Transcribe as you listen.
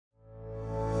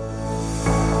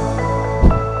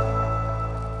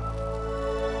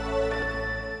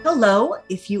Hello.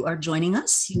 If you are joining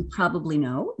us, you probably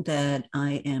know that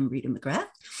I am Rita McGrath,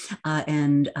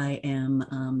 and I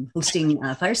am hosting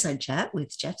a Fireside Chat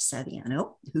with Jeff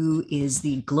Saviano, who is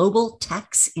the Global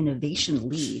Tax Innovation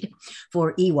Lead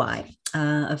for EY,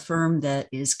 a firm that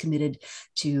is committed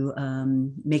to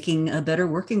making a better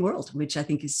working world, which I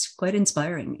think is quite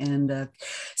inspiring. And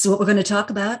so what we're going to talk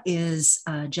about is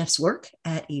Jeff's work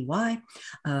at EY,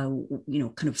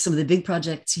 kind of some of the big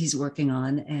projects he's working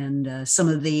on, and some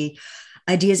of the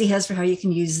ideas he has for how you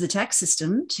can use the tax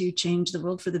system to change the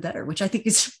world for the better, which I think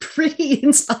is pretty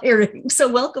inspiring. So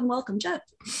welcome, Jeff.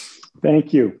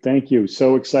 Thank you.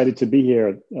 So excited to be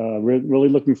here. Really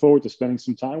looking forward to spending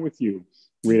some time with you,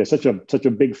 Rita. Such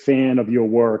a big fan of your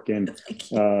work, and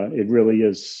it really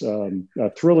is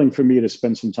thrilling for me to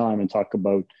spend some time and talk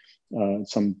about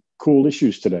some cool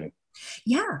issues today.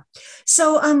 Yeah.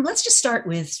 So let's just start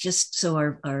with, just so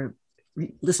our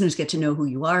listeners get to know who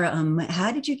you are.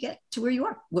 How did you get to where you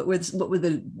are? What were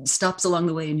the stops along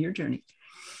the way in your journey?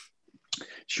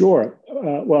 Sure.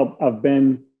 Well, I've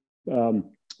been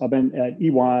at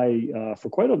EY for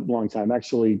quite a long time.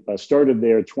 Actually, started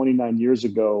there 29 years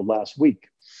ago last week.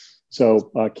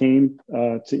 So came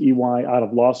to EY out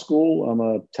of law school. I'm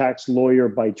a tax lawyer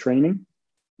by training,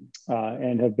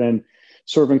 and have been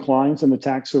serving clients in the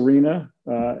tax arena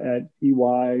at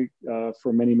EY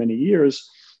for many, many years.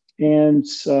 And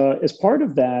as part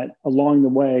of that, along the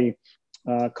way,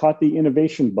 caught the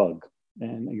innovation bug.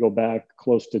 And I go back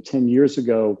close to 10 years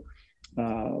ago,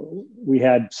 we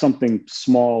had something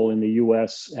small in the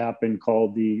US happen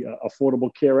called the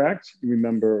Affordable Care Act. You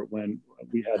remember when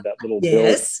we had that little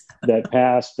bill that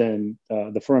passed, and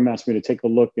the firm asked me to take a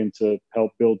look and to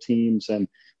help build teams and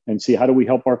see how do we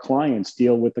help our clients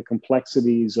deal with the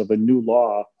complexities of a new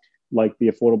law like the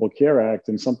Affordable Care Act.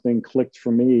 And something clicked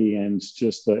for me, and it's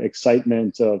just the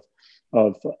excitement of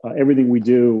everything we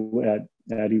do at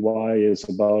EY is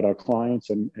about our clients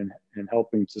and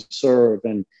helping to serve,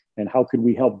 and how could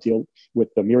we help deal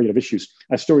with the myriad of issues.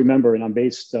 I still remember, and I'm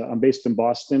based in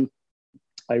Boston.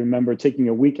 I remember taking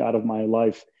a week out of my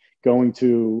life going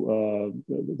to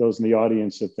those in the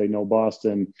audience, if they know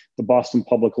Boston, the Boston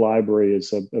Public Library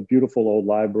is a beautiful old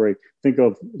library. Think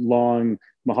of long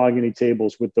mahogany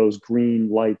tables with those green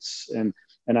lights. And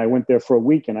I went there for a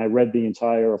week, and I read the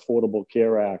entire Affordable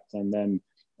Care Act. And then,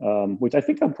 which I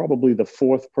think I'm probably the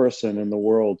fourth person in the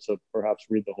world to perhaps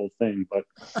read the whole thing,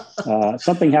 but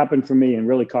something happened for me and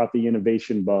really caught the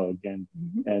innovation bug,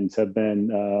 and have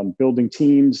been building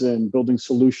teams and building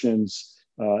solutions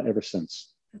ever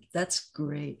since. That's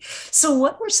great. So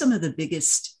what were some of the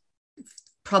biggest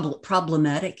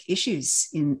problematic issues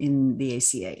in the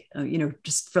ACA,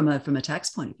 just from a tax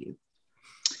point of view?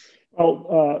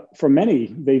 Well, for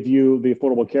many, they view the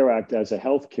Affordable Care Act as a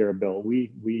healthcare bill.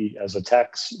 We as a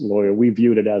tax lawyer, we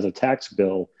viewed it as a tax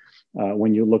bill.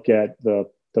 When you look at the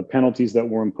penalties that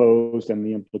were imposed and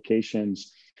the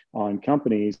implications on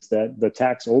companies, that the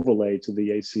tax overlay to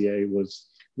the ACA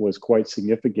was quite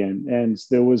significant. And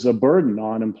there was a burden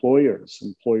on employers.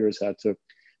 Employers had to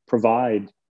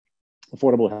provide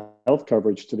affordable health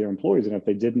coverage to their employees. And if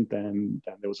they didn't, then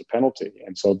there was a penalty.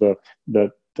 And so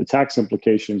the tax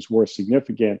implications were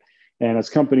significant. And as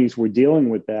companies were dealing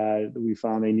with that, we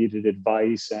found they needed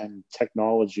advice and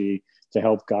technology to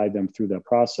help guide them through that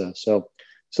process.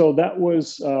 So that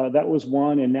was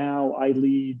one. And now I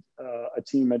lead a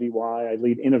team at EY. I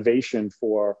lead innovation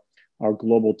for our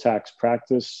global tax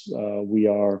practice. We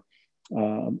are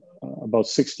about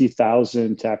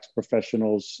 60,000 tax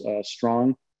professionals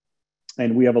strong.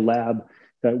 And we have a lab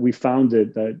that we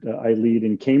founded that I lead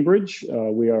in Cambridge.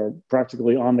 We are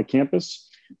practically on the campus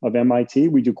of MIT.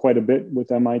 We do quite a bit with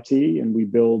MIT, and we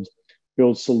build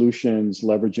solutions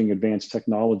leveraging advanced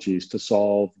technologies to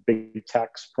solve big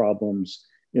tax problems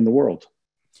in the world.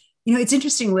 It's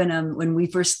interesting when we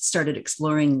first started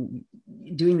exploring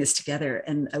doing this together,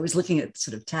 and I was looking at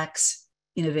sort of tax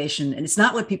innovation, and it's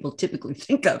not what people typically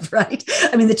think of, right?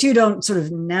 I mean, the two don't sort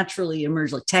of naturally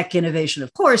emerge. Like tech innovation,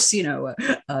 of course,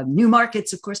 new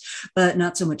markets, of course, but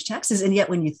not so much taxes. And yet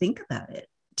when you think about it,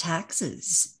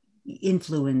 taxes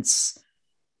influence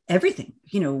everything,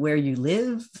 where you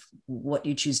live, what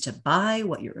you choose to buy,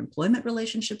 what your employment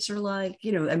relationships are like,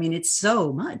 I mean, it's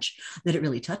so much that it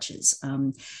really touches.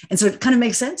 And so it kind of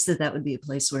makes sense that would be a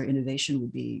place where innovation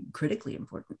would be critically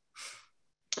important.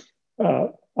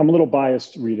 I'm a little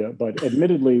biased, Rita, but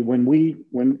admittedly, when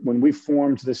we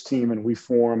formed this team and we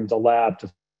formed a lab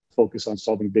to focus on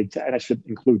solving big tax, and I should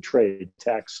include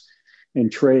tax and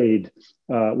trade.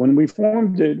 When we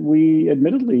formed it, we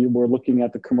admittedly were looking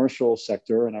at the commercial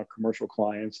sector and our commercial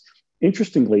clients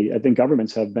interestingly, I think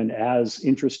governments have been as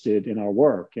interested in our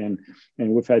work. And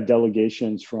we've had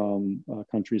delegations from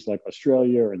countries like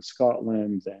Australia and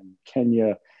Scotland and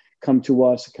Kenya come to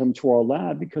our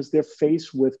lab, because they're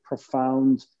faced with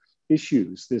profound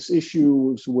issues. This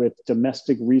issues with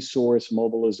domestic resource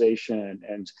mobilization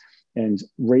and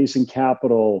raising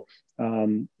capital,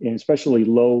 and especially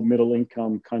low middle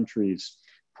income countries,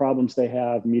 problems they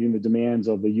have meeting the demands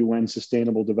of the UN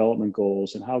Sustainable Development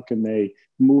Goals, and how can they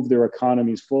move their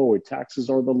economies forward. Taxes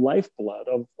are the lifeblood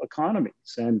of economies,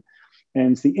 and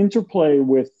the interplay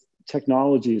with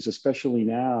technologies, especially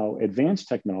now advanced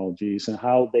technologies, and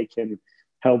how they can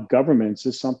help governments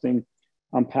is something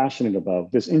I'm passionate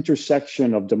about. This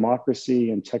intersection of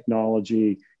democracy and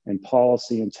technology and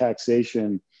policy and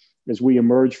taxation, as we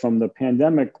emerge from the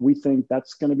pandemic, we think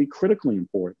that's going to be critically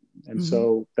important. And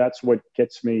so that's what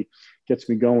gets me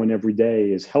going every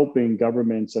day, is helping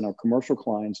governments and our commercial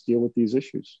clients deal with these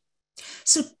issues.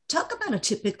 So talk about a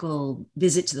typical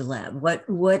visit to the lab.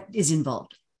 What is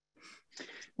involved?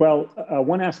 Well,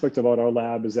 one aspect about our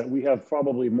lab is that we have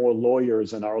probably more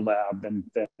lawyers in our lab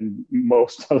than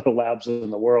most other labs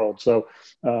in the world. So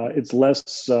it's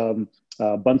less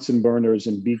Bunsen burners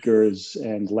and beakers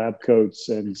and lab coats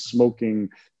and smoking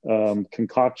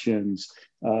concoctions.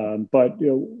 But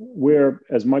we're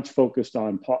as much focused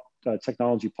on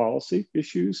technology policy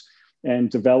issues and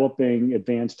developing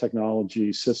advanced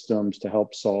technology systems to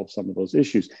help solve some of those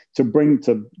issues.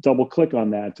 To double click on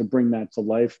that, to bring that to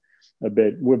life a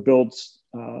bit, we've built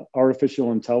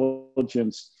artificial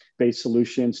intelligence-based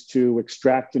solutions to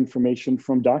extract information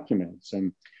from documents.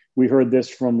 And we heard this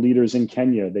from leaders in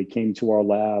Kenya. They came to our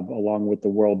lab along with the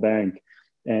World Bank,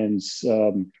 and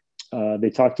they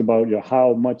talked about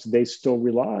how much they still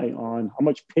rely on, how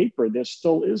much paper there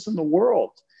still is in the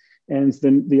world, and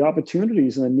the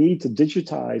opportunities and the need to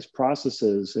digitize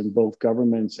processes in both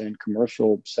governments and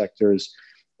commercial sectors,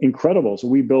 incredible. So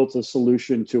we built a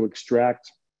solution to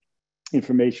extract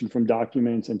information from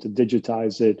documents and to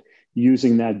digitize it,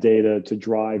 using that data to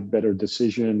drive better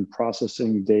decision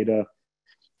processing data.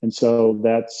 And so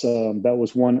that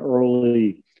was one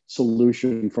early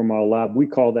solution from our lab. We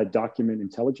call that document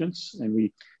intelligence. And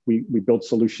we built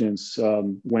solutions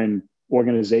when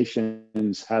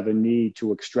organizations have a need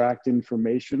to extract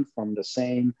information from the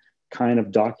same kind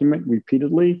of document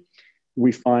repeatedly.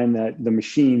 We find that the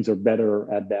machines are better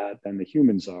at that than the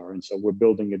humans are. And so we're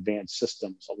building advanced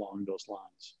systems along those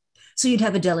lines. So you'd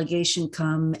have a delegation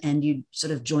come and you'd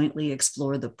sort of jointly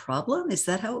explore the problem. Is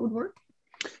that how it would work?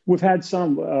 We've had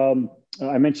some,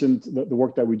 I mentioned the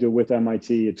work that we do with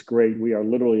MIT. It's great. We are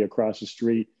literally across the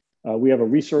street. We have a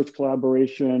research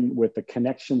collaboration with the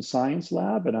Connection Science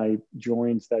Lab, and I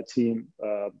joined that team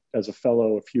as a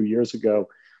fellow a few years ago.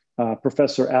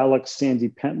 Professor Alex Sandy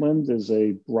Pentland is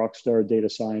a rock star data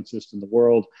scientist in the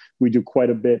world. We do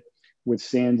quite a bit with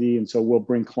Sandy, and so we'll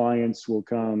bring clients who will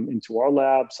come into our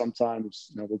lab.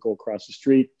 Sometimes we'll go across the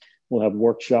street. We'll have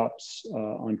workshops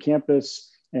on campus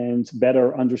and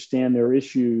better understand their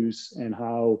issues and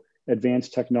how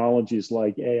advanced technologies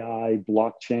like AI,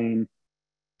 blockchain,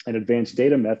 and advanced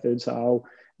data methods, how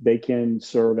they can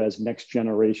serve as next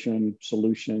generation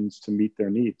solutions to meet their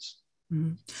needs.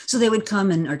 Mm-hmm. So they would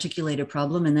come and articulate a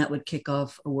problem, and that would kick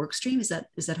off a work stream. Is that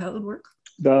how it would work?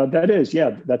 That is,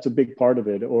 yeah, that's a big part of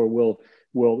it. Or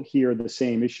we'll hear the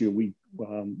same issue.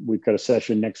 We've got a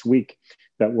session next week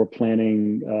that we're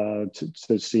planning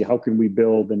to see how can we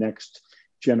build the next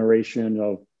generation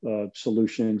of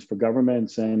solutions for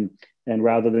governments, and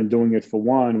rather than doing it for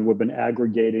one, we've been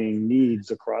aggregating needs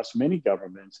across many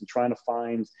governments and trying to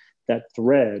find that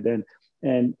thread.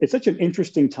 And it's such an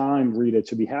interesting time, Rita,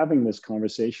 to be having this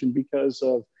conversation because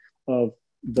of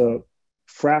the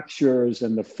fractures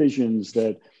and the fissions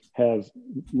that have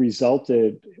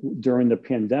resulted during the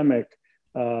pandemic,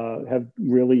 have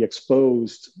really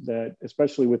exposed that,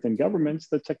 especially within governments,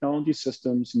 the technology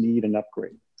systems need an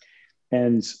upgrade.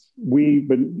 And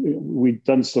we've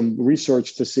done some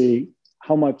research to see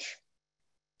how much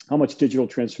digital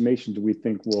transformation do we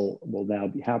think will now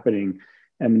be happening,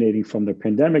 emanating from the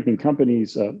pandemic. And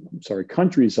countries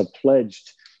have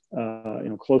pledged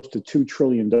close to $2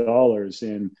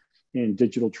 trillion in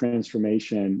digital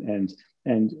transformation,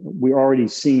 and we're already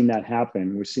seeing that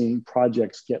happen. We're seeing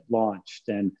projects get launched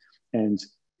and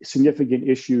significant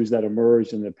issues that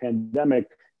emerged in the pandemic.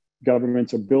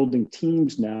 Governments are building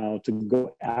teams now to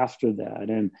go after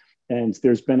that. And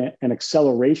there's been an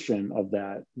acceleration of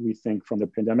that, we think, from the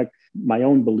pandemic. My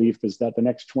own belief is that the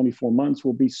next 24 months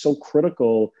will be so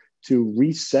critical to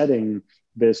resetting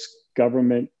this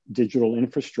government digital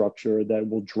infrastructure that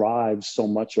will drive so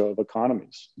much of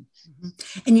economies.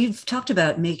 And you've talked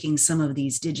about making some of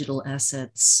these digital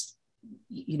assets,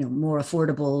 more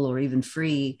affordable or even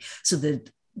free, so that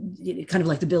kind of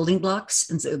like the building blocks,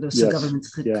 and so Yes. governments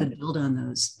could build on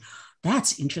those.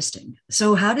 That's interesting.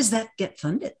 So how does that get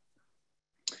funded?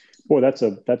 Boy, that's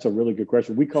a really good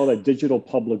question. We call that digital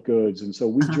public goods, and so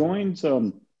we joined.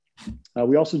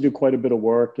 We also do quite a bit of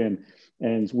work,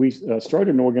 and we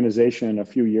started an organization a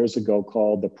few years ago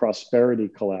called the Prosperity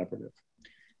Collaborative.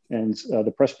 And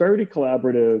the Prosperity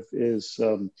Collaborative is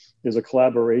a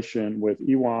collaboration with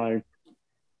EY,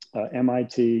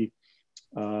 MIT,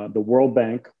 the World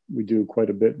Bank. We do quite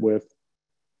a bit with,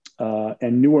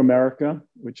 and New America,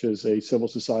 which is a civil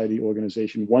society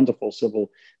organization, wonderful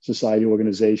civil society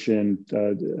organization,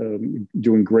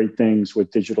 doing great things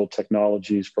with digital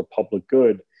technologies for public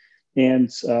good, and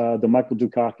the Michael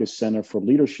Dukakis Center for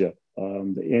Leadership.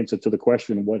 The answer to the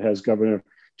question, what has Governor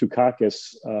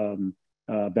Dukakis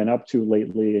been up to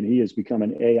lately? And he has become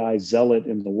an AI zealot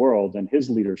in the world, and his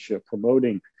leadership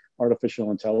promoting artificial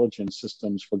intelligence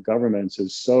systems for governments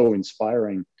is so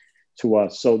inspiring to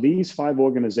us. So these 5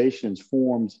 organizations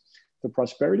formed the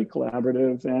Prosperity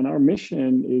Collaborative, and our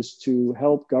mission is to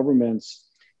help governments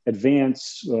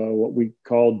advance what we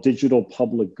call digital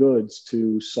public goods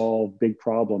to solve big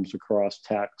problems across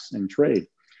tax and trade.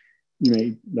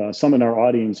 Some in our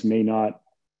audience may not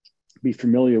be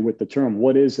familiar with the term.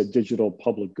 What is a digital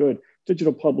public good?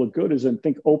 Digital public good is,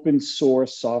 think open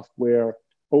source software,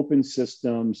 open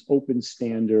systems, open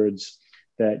standards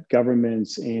that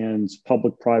governments and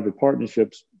public-private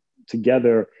partnerships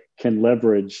together can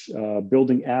leverage,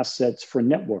 building assets for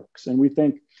networks. And we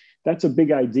think that's a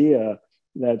big idea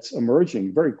that's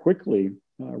emerging very quickly,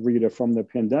 Rita, from the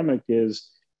pandemic,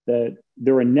 is that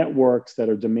there are networks that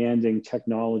are demanding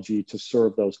technology to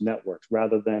serve those networks,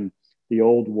 rather than the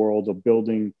old world of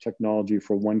building technology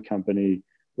for one company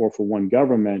or for one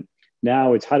government.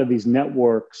 Now it's how do these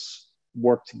networks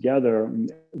work together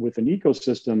within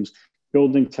ecosystems,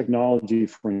 building technology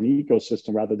for an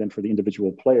ecosystem rather than for the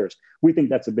individual players. We think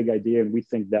that's a big idea, and we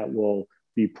think that will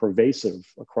be pervasive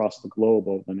across the globe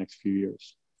over the next few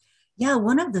years. Yeah,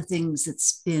 one of the things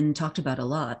that's been talked about a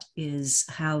lot is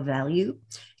how value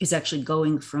is actually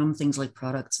going from things like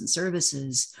products and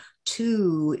services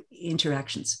to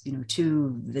interactions,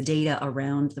 to the data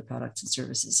around the products and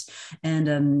services. And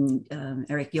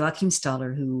Eric Joachim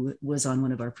Staller, who was on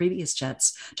one of our previous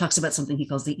chats, talks about something he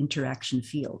calls the interaction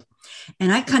field.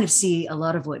 And I kind of see a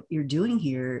lot of what you're doing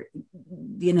here.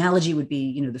 The analogy would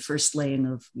be, the first laying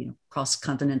of,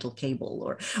 cross-continental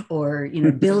cable, or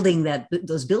building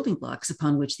those building blocks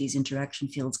upon which these interaction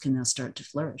fields can now start to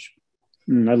flourish.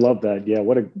 I love that. Yeah,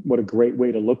 what a great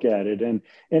way to look at it. And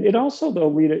it also, though,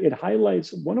 Rita, it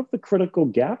highlights one of the critical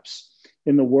gaps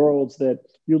in the world that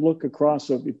you look across.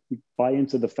 So if you buy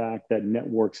into the fact that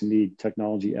networks need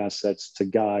technology assets to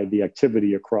guide the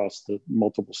activity across the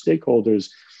multiple stakeholders,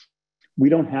 we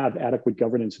don't have adequate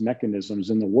governance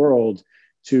mechanisms in the world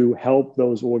to help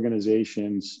those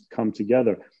organizations come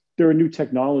together. There are new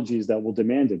technologies that will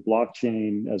demand it.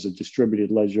 Blockchain as a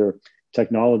distributed ledger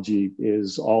technology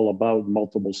is all about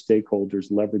multiple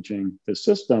stakeholders leveraging the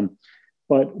system,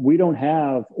 but we don't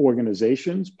have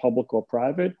organizations, public or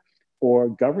private, or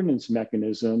governance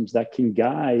mechanisms that can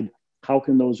guide how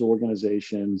can those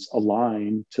organizations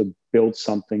align to build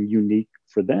something unique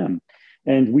for them.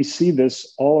 And we see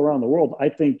this all around the world. I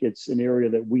think it's an area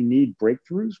that we need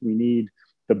breakthroughs. We need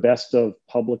the best of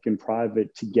public and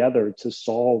private together to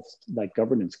solve that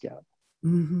governance gap.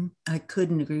 Mm-hmm. I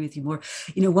couldn't agree with you more.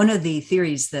 One of the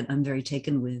theories that I'm very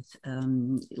taken with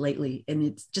lately, and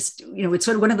it's just, it's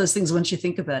sort of one of those things, once you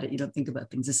think about it, you don't think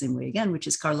about things the same way again, which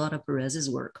is Carlota Perez's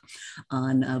work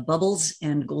on bubbles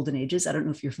and golden ages. I don't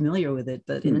know if you're familiar with it,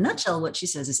 but in a nutshell, what she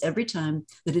says is every time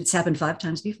that it's happened 5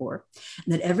 times before,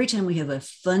 and that every time we have a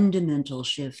fundamental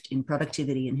shift in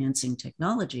productivity enhancing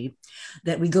technology,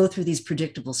 that we go through these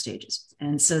predictable stages.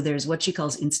 And so there's what she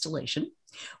calls installation,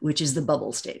 which is the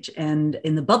bubble stage. And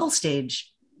in the bubble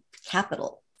stage,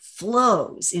 capital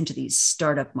flows into these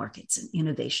startup markets and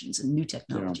innovations and new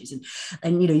technologies. Yeah.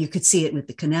 And you could see it with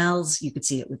the canals, you could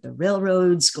see it with the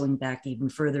railroads, going back even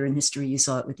further in history, you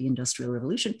saw it with the Industrial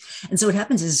Revolution. And so what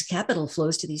happens is capital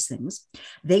flows to these things.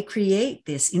 They create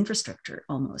this infrastructure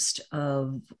almost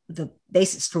of the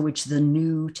basis for which the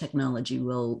new technology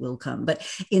will come. But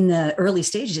in the early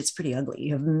stages, it's pretty ugly.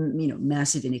 You have,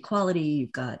 massive inequality.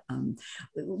 You've got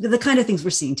the kind of things we're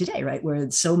seeing today, right? Where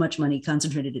so much money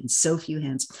concentrated in so few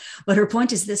hands. But her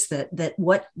point is this, that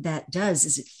what that does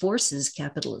is it forces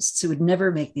capitalists who would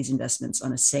never make these investments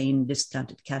on a sane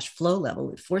discounted cash flow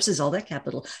level. It forces all that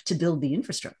capital to build the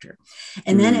infrastructure.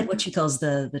 And then at what she calls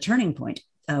the turning point,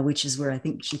 which is where I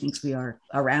think she thinks we are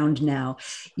around now,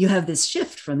 you have this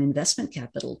shift from investment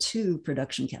capital to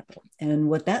production capital. And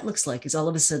what that looks like is all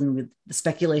of a sudden, with the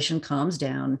speculation calms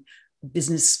down,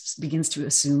 business begins to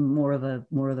assume more of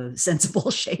a sensible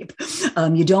shape.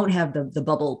 You don't have the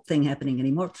bubble thing happening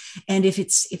anymore. And if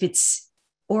it's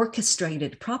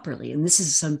orchestrated properly, and this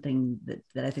is something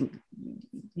that I think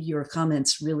your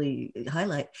comments really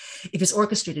highlight, if it's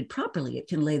orchestrated properly, it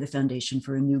can lay the foundation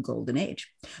for a new golden age.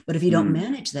 But if you don't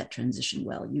manage that transition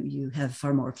well, you have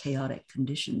far more chaotic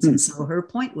conditions. And so her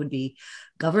point would be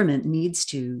government needs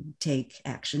to take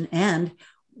action, and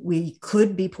we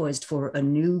could be poised for a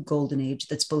new golden age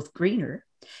that's both greener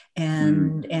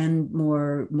and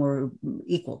more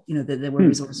equal, where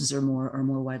resources are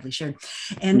more widely shared.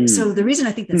 And so the reason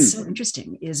I think that's so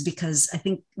interesting is because I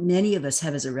think many of us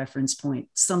have as a reference point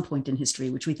some point in history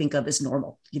which we think of as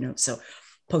normal, so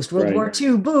post-World War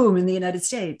II boom in the United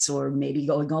States, or maybe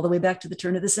going all the way back to the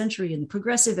turn of the century in the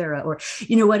progressive era, or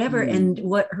whatever. And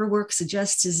what her work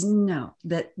suggests is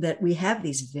that we have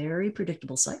these very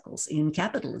predictable cycles in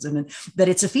capitalism, and that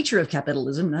it's a feature of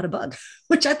capitalism, not a bug,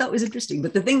 which I thought was interesting.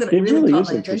 But the thing that really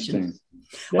caught my attention,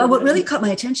 what really caught my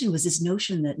attention was this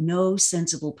notion that no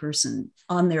sensible person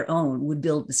on their own would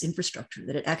build this infrastructure,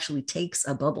 that it actually takes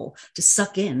a bubble to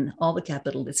suck in all the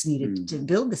capital that's needed to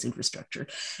build this infrastructure.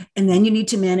 And then you need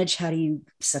to manage how do you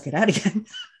suck it out again.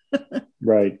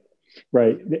 Right.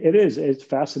 It's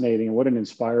fascinating, and what an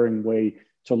inspiring way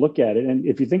to look at it. And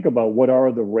if you think about what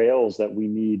are the rails that we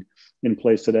need in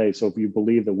place today, so if you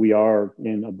believe that we are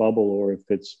in a bubble, or if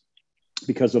it's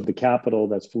because of the capital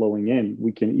that's flowing in,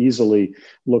 we can easily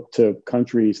look to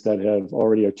countries that have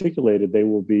already articulated they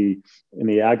will be, in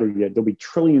the aggregate, there'll be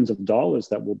trillions of dollars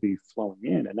that will be flowing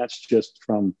in. And that's just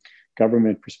from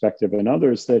government perspective and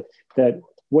others. That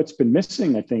what's been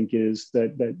missing, I think, is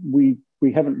that we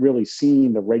haven't really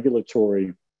seen the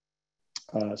regulatory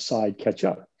side catch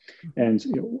up. And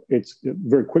it's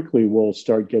very quickly we'll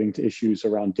start getting to issues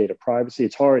around data privacy.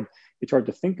 It's hard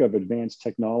to think of advanced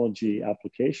technology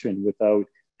application without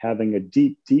having a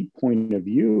deep point of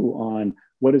view on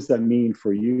what does that mean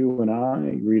for you and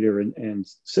I, reader and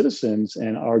citizens,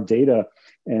 and our data,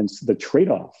 and the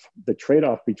trade-off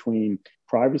between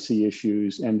privacy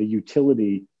issues and the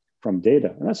utility from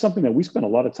data. And that's something that we spend a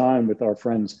lot of time with our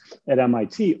friends at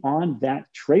MIT on, that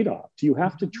trade-off. Do you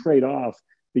have to trade off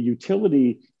the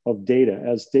utility of data?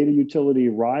 As data utility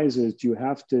rises, do you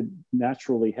have to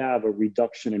naturally have a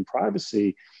reduction in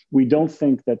privacy? We don't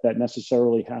think that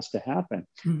necessarily has to happen.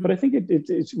 But I think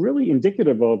it's really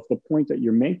indicative of the point that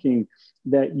you're making,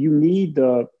 that you need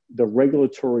the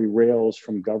regulatory rails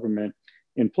from government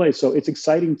in place. So it's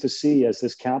exciting to see, as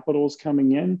this capital is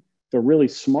coming in, the really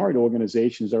smart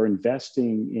organizations are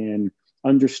investing in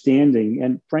understanding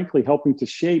and frankly helping to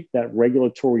shape that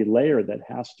regulatory layer that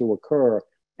has to occur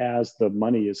as the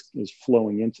money is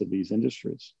flowing into these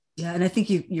industries. Yeah, and I think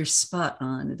you're spot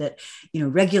on that.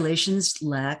 Regulations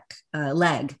lag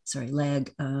realities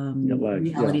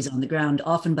on the ground,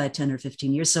 often by 10 or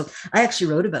 15 years. So I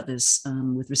actually wrote about this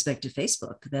with respect to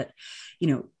Facebook. That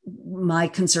my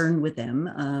concern with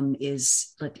them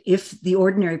is, like, if the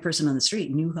ordinary person on the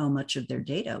street knew how much of their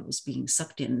data was being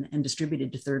sucked in and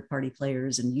distributed to third-party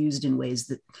players and used in ways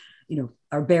that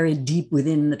are buried deep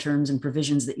within the terms and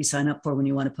provisions that you sign up for when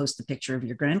you want to post the picture of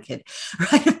your grandkid,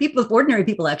 right? If ordinary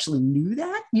people actually knew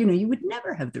that, you would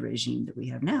never have the regime that we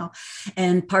have now.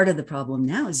 And part of the problem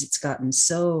now is it's gotten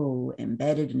so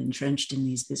embedded and entrenched in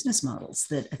these business models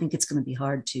that I think it's going to be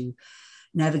hard to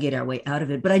navigate our way out of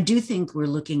it. But I do think we're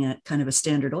looking at kind of a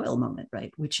Standard Oil moment,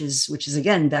 right? Which is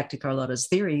again, back to Carlotta's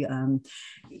theory.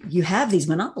 You have these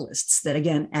monopolists that,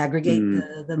 again, aggregate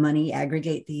the money,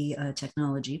 aggregate the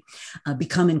technology,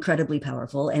 become incredibly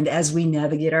powerful. And as we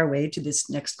navigate our way to this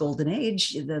next golden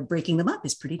age, the breaking them up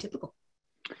is pretty typical.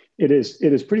 It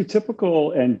is pretty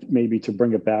typical. And maybe to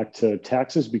bring it back to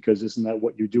taxes, because isn't that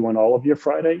what you do on all of your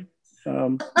Friday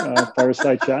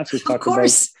fireside chats? Is talk of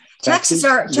course. About taxes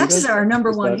are our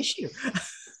number one issue.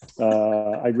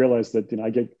 I realize that I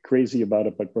get crazy about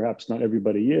it, but perhaps not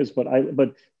everybody is.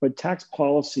 But tax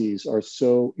policies are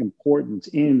so important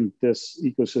in this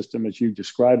ecosystem as you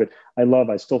describe it.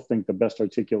 I still think the best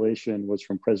articulation was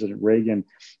from President Reagan,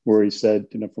 where he said,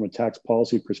 from a tax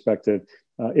policy perspective,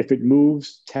 if it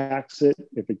moves, tax it.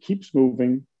 If it keeps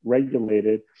moving, regulate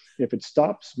it. If it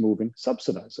stops moving,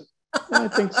 subsidize it. And I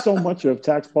think so much of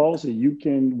tax policy, you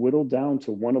can whittle down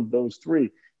to one of those three.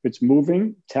 If it's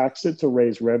moving, tax it to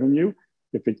raise revenue.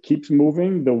 if it keeps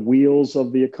moving, the wheels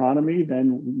of the economy,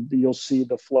 then you'll see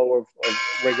the flow of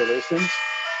regulations.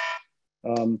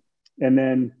 And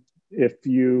then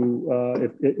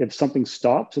if something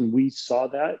stops, and we saw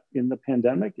that in the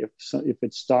pandemic, if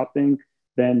it's stopping,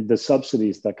 then the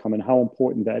subsidies that come in, how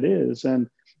important that is.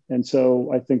 And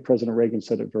so I think President Reagan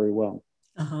said it very well.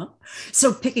 Uh-huh.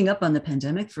 So picking up on the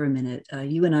pandemic for a minute,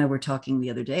 you and I were talking the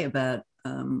other day about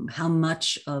how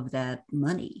much of that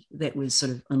money that was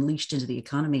sort of unleashed into the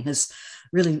economy has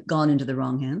really gone into the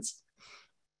wrong hands.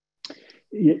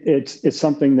 It's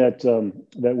something that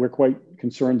we're quite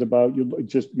concerned about. You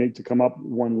just need to come up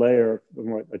one layer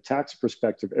from a tax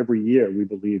perspective. Every year, we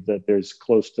believe that there's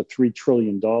close to $3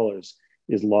 trillion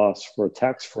is lost for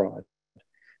tax fraud.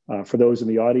 For those in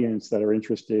the audience that are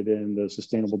interested in the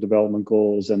Sustainable Development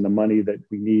Goals and the money that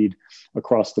we need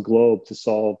across the globe to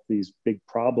solve these big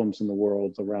problems in the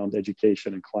world around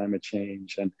education and climate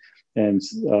change and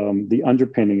the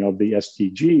underpinning of the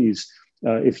SDGs,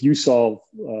 if you solve,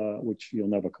 which you'll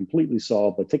never completely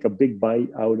solve, but take a big bite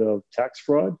out of tax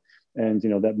fraud, and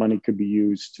that money could be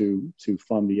used to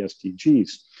fund the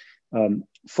SDGs.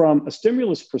 From a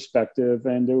stimulus perspective,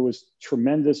 and there was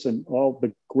tremendous and all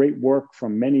the great work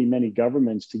from many, many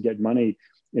governments to get money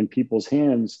in people's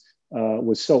hands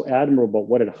was so admirable.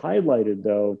 What it highlighted,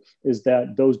 though, is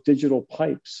that those digital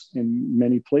pipes in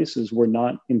many places were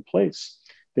not in place.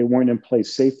 They weren't in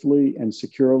place safely and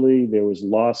securely. There was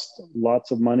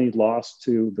lots of money lost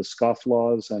to the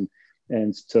scofflaws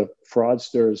and to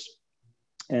fraudsters.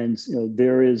 And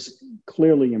there is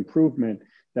clearly improvement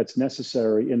that's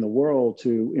necessary in the world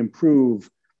to improve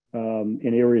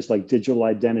in areas like digital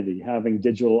identity, having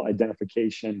digital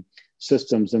identification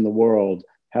systems in the world,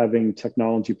 having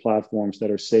technology platforms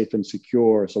that are safe and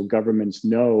secure so governments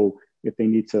know if they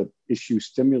need to issue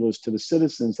stimulus to the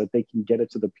citizens that they can get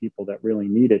it to the people that really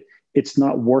need it. It's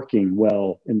not working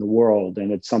well in the world,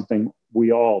 and it's something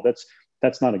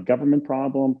that's not a government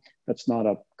problem. That's not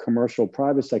a commercial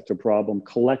private sector problem.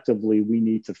 Collectively, we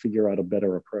need to figure out a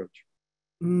better approach.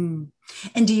 Mm.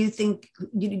 And do you think,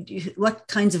 what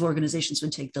kinds of organizations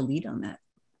would take the lead on that?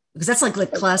 Because that's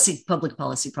like classic public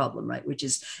policy problem, right? Which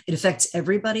is it affects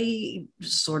everybody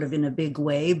sort of in a big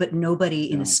way, but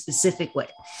nobody in a specific way.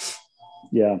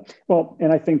 Yeah. Well,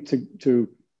 and I think to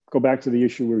go back to the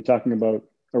issue we were talking about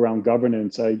around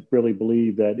governance, I really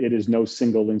believe that it is no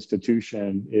single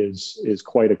institution is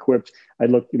quite equipped.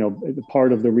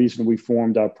 Part of the reason we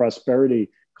formed our Prosperity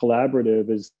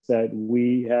Collaborative is that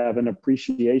we have an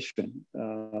appreciation.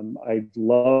 I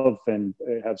love and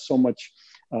have so much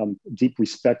deep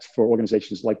respect for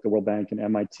organizations like the World Bank and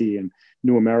MIT and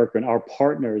New America and our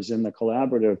partners in the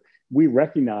collaborative. We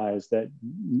recognize that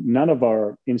none of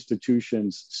our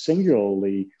institutions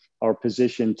singularly are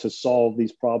positioned to solve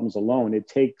these problems alone. It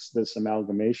takes this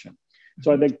amalgamation.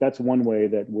 So I think that's one way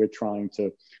that we're trying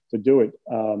to do it.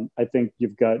 I think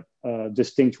you've got a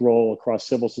distinct role across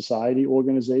civil society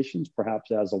organizations, perhaps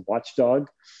as a watchdog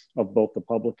of both the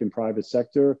public and private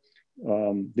sector.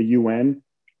 The UN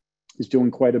is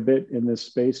doing quite a bit in this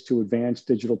space to advance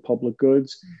digital public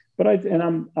goods. But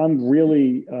I'm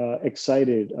really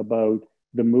excited about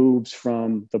the moves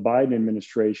from the Biden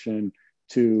administration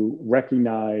to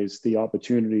recognize the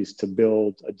opportunities to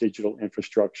build a digital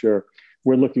infrastructure.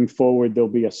 We're looking forward. There'll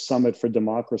be a summit for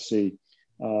democracy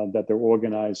that they're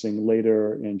organizing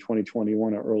later in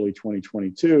 2021 or early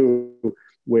 2022,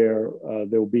 where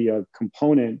there'll be a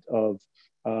component of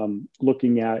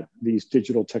looking at these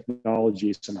digital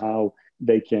technologies and how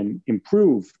they can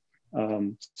improve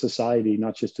society,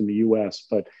 not just in the US,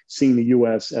 but seeing the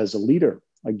US as a leader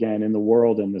again in the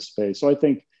world in this space. So I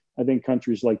think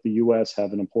countries like the US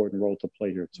have an important role to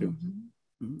play here too. Mm-hmm.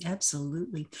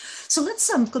 Absolutely. So let's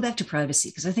go back to privacy,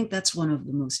 because I think that's one of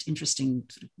the most interesting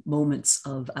moments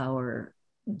of our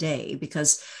day,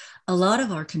 because a lot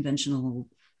of our conventional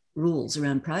rules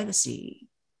around privacy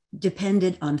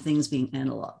depended on things being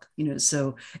analog.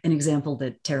 So an example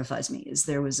that terrifies me is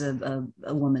there was a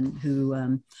woman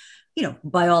who,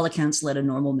 by all accounts led a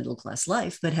normal middle-class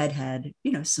life, but had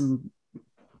some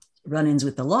run-ins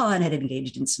with the law and had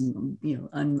engaged in some,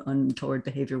 untoward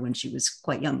behavior when she was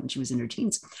quite young, when she was in her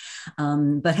teens,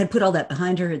 but had put all that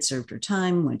behind her, had served her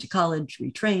time, went to college,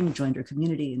 retrained, joined her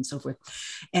community, and so forth.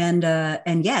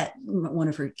 And yet, one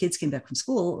of her kids came back from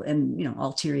school and,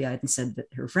 all teary-eyed and said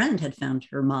that her friend had found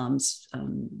her mom's,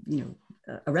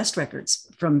 arrest records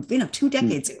from 3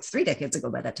 decades ago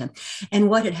by that time. And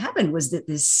what had happened was that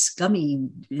this scummy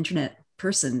internet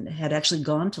person had actually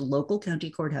gone to local county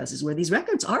courthouses where these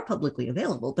records are publicly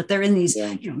available, but they're in these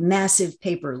massive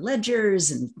paper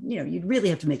ledgers, and you'd really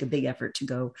have to make a big effort to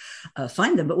go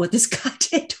find them. But what this guy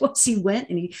did was he went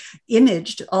and he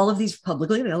imaged all of these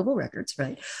publicly available records,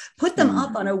 right? Put them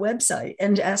up on a website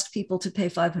and asked people to pay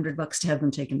 $500 to have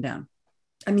them taken down.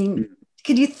 I mean,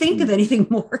 could you think of anything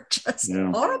more just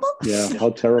horrible? Yeah, how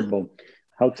terrible.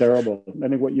 How terrible. I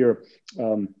think what you're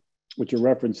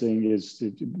referencing is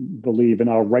to believe in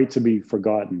our right to be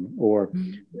forgotten, or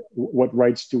what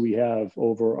rights do we have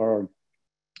over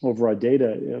our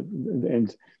data.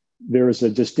 And there is a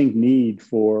distinct need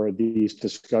for these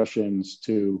discussions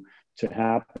to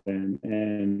happen.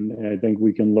 And I think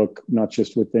we can look not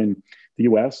just within the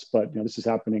US, but this is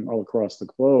happening all across the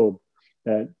globe,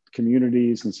 that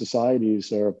communities and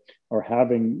societies are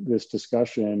having this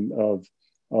discussion of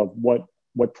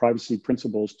what privacy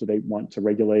principles do they want to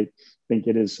regulate. I think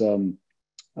it is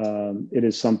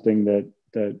something that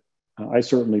I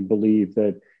certainly believe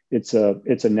that it's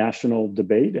a national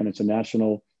debate, and it's a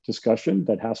national discussion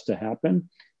that has to happen.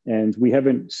 And we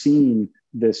haven't seen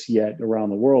this yet around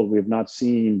the world. We have not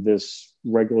seen this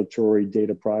regulatory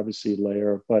data privacy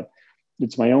layer, but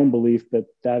it's my own belief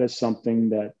that is something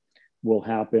that will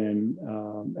happen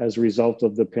as a result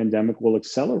of the pandemic. Will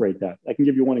accelerate that. I can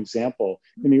give you one example.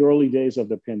 In the early days of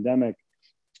the pandemic,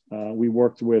 we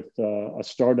worked with a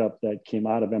startup that came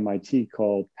out of MIT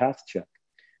called PathCheck,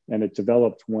 and it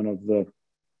developed one of the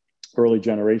early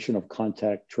generation of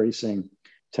contact tracing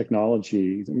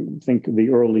technology. Think of the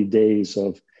early days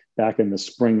of back in the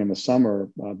spring and the summer,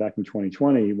 back in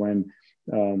 2020, when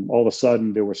all of a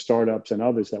sudden there were startups and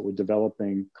others that were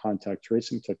developing contact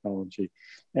tracing technology.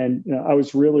 And I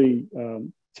was really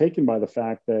taken by the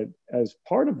fact that as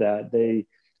part of that,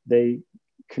 they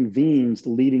convened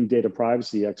leading data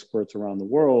privacy experts around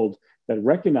the world that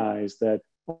recognized that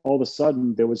all of a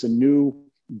sudden there was a new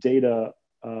data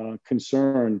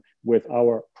concern with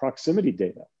our proximity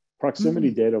data.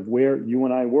 Proximity data of where you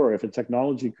and I were. If a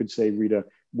technology could say, Rita,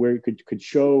 where it could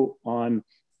show on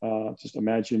just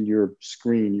imagine your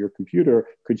screen, your computer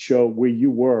could show where you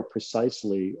were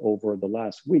precisely over the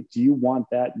last week. Do you want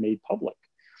that made public?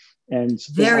 And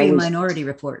very Minority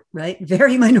Report, right?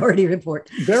 Very Minority Report.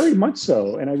 Very much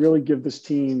so. And I really give this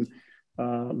team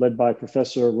led by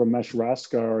Professor Ramesh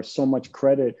Raskar so much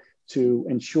credit to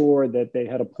ensure that they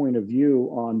had a point of view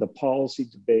on the policy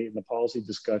debate and the policy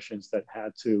discussions that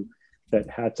had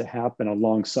to happen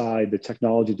alongside the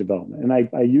technology development. And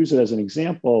I use it as an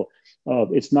example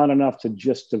of it's not enough to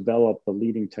just develop the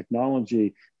leading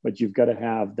technology, but you've got to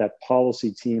have that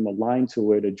policy team aligned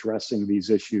to it, addressing these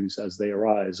issues as they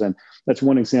arise. And that's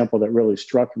one example that really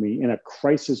struck me. In a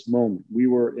crisis moment, we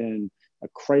were in a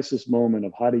crisis moment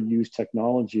of how to use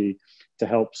technology to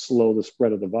help slow the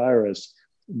spread of the virus.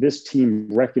 This team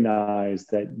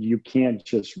recognized that you can't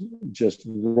just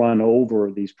run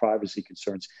over these privacy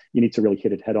concerns. You need to really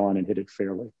hit it head on and hit it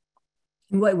fairly.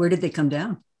 Where did they come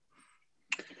down?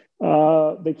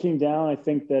 They came down. I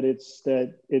think that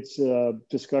it's a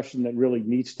discussion that really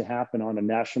needs to happen on a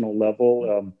national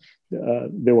level.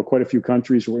 There were quite a few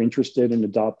countries who were interested in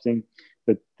adopting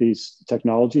these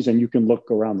technologies, and you can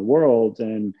look around the world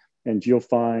and you'll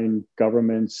find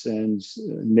governments and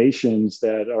nations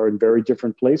that are in very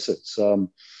different places.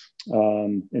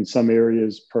 In some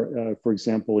areas, for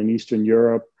example, in Eastern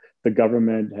Europe, the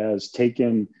government has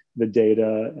taken the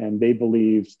data and they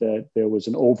believed that there was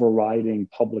an overriding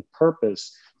public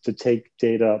purpose to take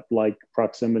data like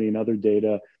proximity and other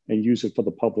data and use it for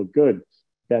the public good.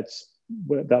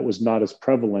 That was not as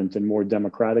prevalent in more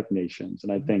democratic nations.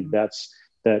 And I think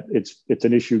it's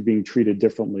an issue being treated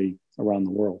differently around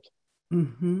the world.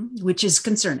 Which is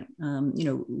concerning.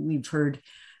 We've heard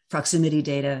proximity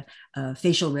data,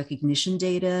 facial recognition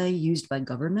data used by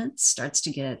governments starts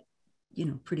to get,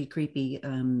 pretty creepy.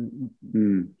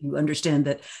 You understand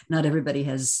that not everybody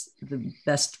has the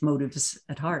best motives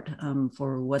at heart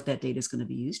for what that data is going to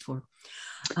be used for.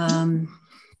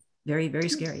 Very, very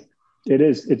scary. It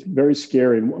is. It's very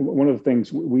scary. And one of the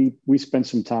things we spent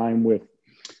some time with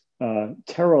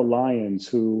Tara Lyons,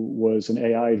 who was an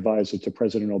AI advisor to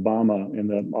President Obama in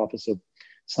the Office of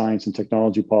Science and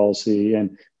Technology Policy,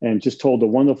 and just told a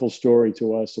wonderful story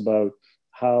to us about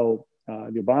how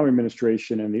the Obama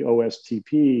administration and the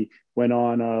OSTP went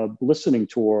on a listening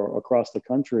tour across the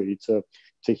country to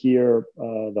hear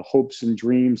the hopes and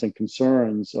dreams and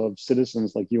concerns of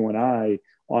citizens like you and I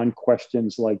on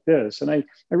questions like this. And I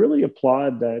really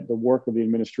applaud the work of the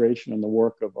administration and the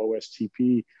work of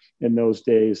OSTP in those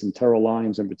days, and Tara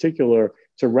Lyons in particular,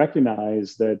 to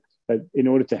recognize that in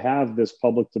order to have this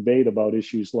public debate about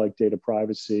issues like data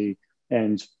privacy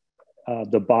and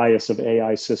the bias of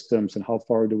AI systems and how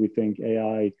far do we think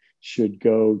AI should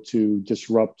go to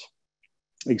disrupt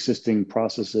existing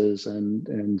processes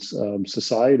and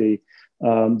society.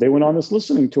 They went on this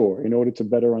listening tour in order to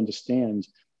better understand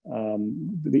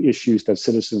the issues that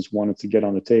citizens wanted to get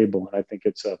on the table. And I think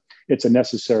it's a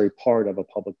necessary part of a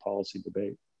public policy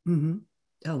debate. Mm-hmm.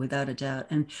 Oh, without a doubt.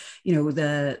 And,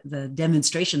 the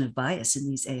demonstration of bias in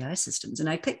these AI systems. And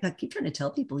I keep trying to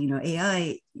tell people,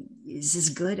 AI is as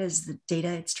good as the data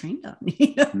it's trained on.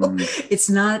 It's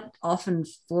not often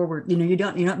forward, you're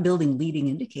not building leading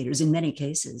indicators in many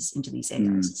cases into these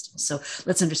AI systems. So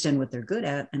let's understand what they're good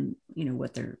at and,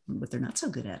 what they're not so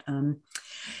good at.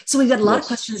 So we've got a lot of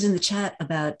questions in the chat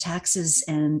about taxes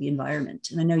and the environment.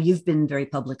 And I know you've been very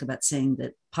public about saying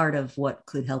that part of what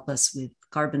could help us with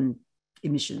carbon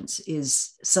emissions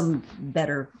is some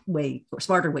better way or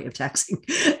smarter way of taxing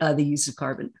the use of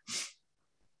carbon.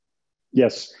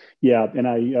 Yes. Yeah. And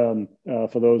I,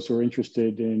 for those who are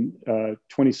interested, in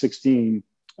 2016,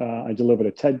 I delivered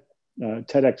a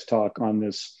TEDx talk on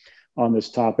this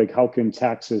topic. How can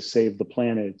taxes save the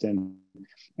planet? And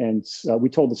we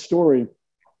told the story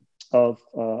of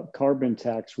carbon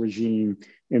tax regime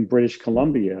in British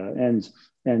Columbia, and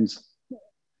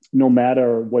no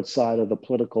matter what side of the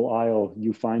political aisle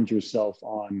you find yourself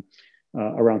on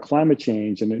around climate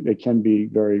change, and it can be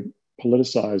very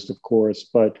politicized, of course,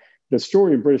 but the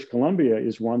story in British Columbia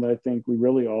is one that I think we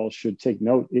really all should take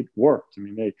note. It worked. I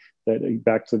mean,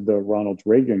 back to the Ronald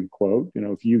Reagan quote,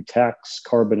 if you tax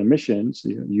carbon emissions,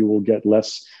 you will get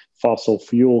less fossil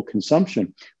fuel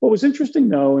consumption. What was interesting,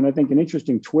 though, and I think an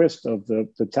interesting twist of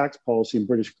the tax policy in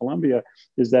British Columbia,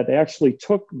 is that they actually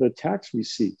took the tax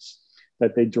receipts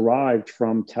that they derived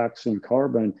from taxing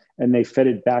carbon and they fed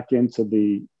it back into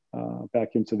the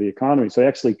economy. So they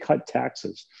actually cut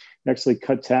taxes.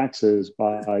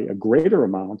 By a greater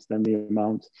amount than the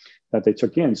amount that they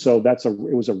took in. So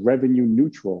it was a revenue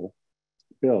neutral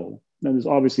bill. Now there's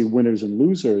obviously winners and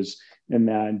losers in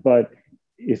that, but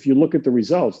if you look at the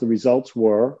results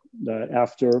were that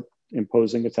after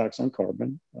imposing a tax on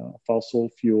carbon, fossil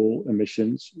fuel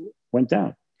emissions went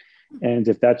down. And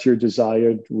if that's your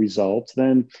desired result,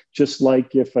 then just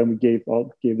like if I gave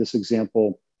this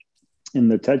example in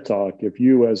the TED Talk, if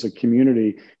you as a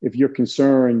community, if you're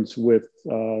concerned with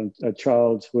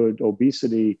childhood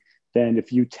obesity, then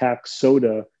if you tax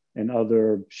soda and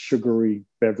other sugary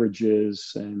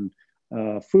beverages and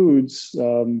foods,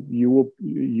 you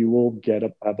will get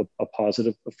a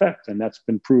positive effect. And that's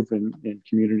been proven in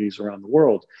communities around the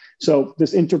world. So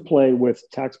this interplay with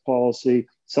tax policy,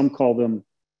 some call them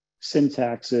sin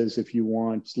taxes. If you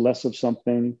want less of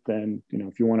something, then,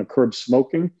 if you want to curb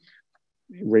smoking,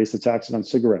 raise the taxes on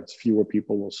cigarettes, fewer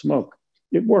people will smoke.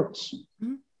 It works.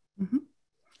 Mm-hmm.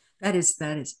 That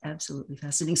is absolutely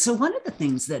fascinating. So one of the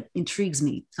things that intrigues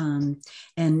me,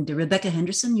 and Rebecca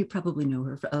Henderson, you probably know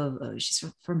her, she's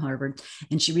from Harvard,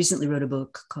 and she recently wrote a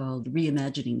book called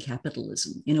Reimagining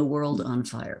Capitalism in a World on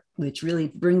Fire, which really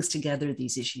brings together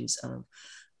these issues of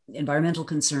environmental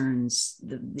concerns,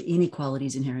 the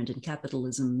inequalities inherent in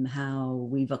capitalism, how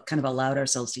we've kind of allowed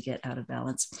ourselves to get out of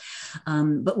balance.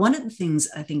 But one of the things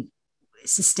I think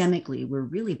systemically we're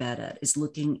really bad at is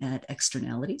looking at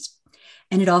externalities.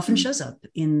 And it often shows up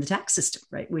in the tax system,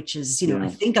 right? Which is, I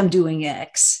think I'm doing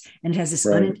X, and it has this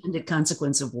unintended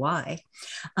consequence of Y.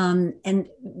 And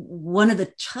one of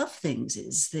the tough things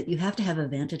is that you have to have a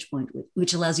vantage point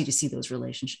which allows you to see those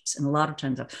relationships. And a lot of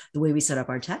times the way we set up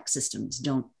our tax systems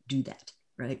don't do that,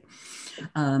 right?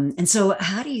 And so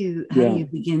how do you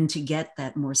begin to get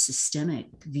that more systemic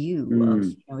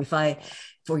view of, if I,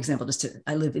 for example,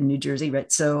 I live in New Jersey,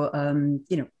 right? So,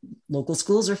 local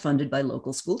schools are funded by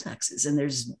local school taxes. And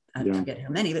there's, I forget how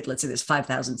many, but let's say there's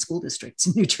 5,000 school districts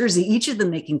in New Jersey, each of them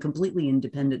making completely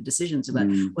independent decisions about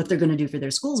what they're going to do for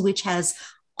their schools, which has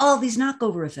all these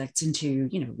knockover effects into,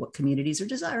 what communities are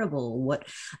desirable, what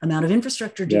amount of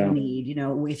infrastructure do you need,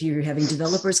 if you're having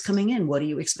developers coming in, what do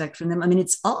you expect from them? I mean,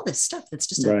 it's all this stuff that's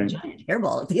just a giant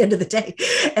hairball at the end of the day.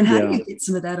 And how do you get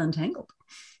some of that untangled?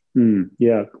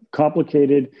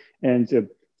 Complicated. And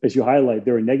as you highlight,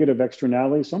 there are negative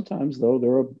externalities. Sometimes, though,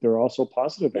 there are also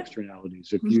positive externalities.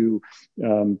 If you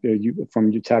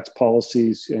from your tax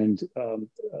policies, and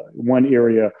one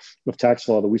area of tax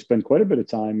law that we spend quite a bit of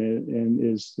time in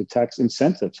is the tax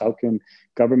incentives. How can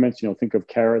governments, think of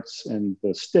carrots and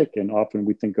the stick, and often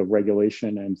we think of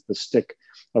regulation and the stick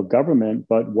of government.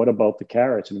 But what about the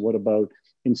carrots, and what about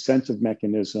incentive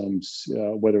mechanisms,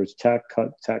 whether it's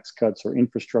tax cuts or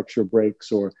infrastructure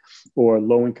breaks or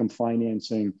low-income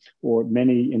financing, or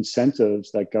many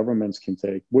incentives that governments can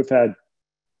take. We've had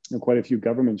quite a few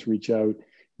governments reach out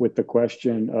with the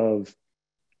question of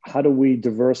how do we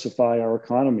diversify our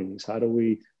economies? How do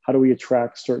we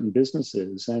attract certain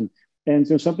businesses? And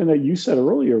there's something that you said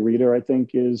earlier, Rita, I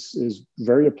think is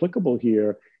very applicable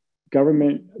here.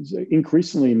 Government is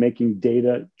increasingly making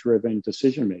data-driven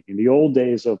decision-making. The old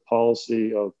days of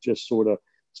policy of just sort of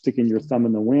sticking your thumb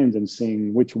in the wind and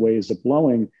seeing which way is it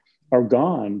blowing are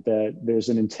gone, that there's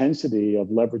an intensity of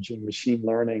leveraging machine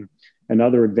learning and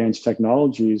other advanced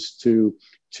technologies to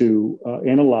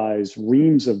analyze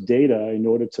reams of data in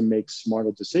order to make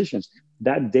smarter decisions.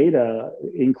 That data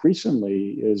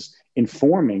increasingly is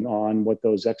informing on what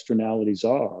those externalities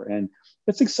are. And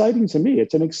that's exciting to me.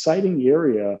 It's an exciting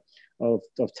area of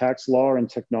tax law and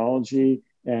technology.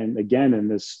 And again, in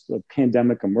this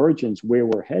pandemic emergence, where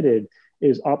we're headed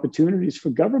is opportunities for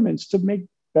governments to make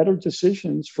better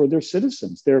decisions for their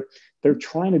citizens. They're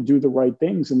trying to do the right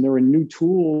things, and there are new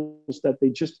tools that they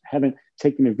just haven't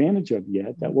taken advantage of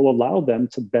yet that will allow them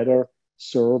to better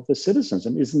serve the citizens.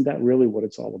 And isn't that really what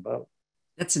it's all about?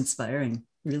 That's inspiring,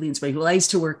 really inspiring. Well, I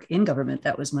used to work in government.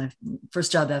 That was my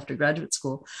first job after graduate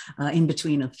school, in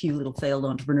between a few little failed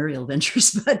entrepreneurial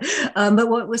ventures. But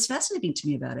what was fascinating to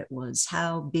me about it was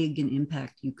how big an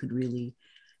impact you could really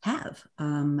have.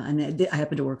 And I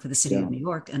happen to work for the city of New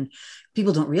York, and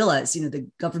people don't realize, the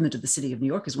government of the city of New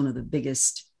York is one of the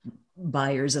biggest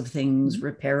buyers of things,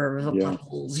 repairer of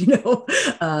potholes,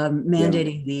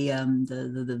 mandating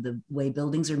the way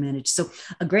buildings are managed. So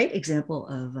a great example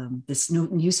of this new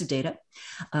use of data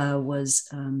was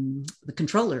the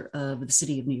controller of the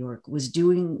city of New York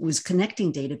was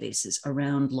connecting databases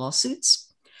around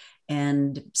lawsuits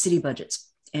and city budgets.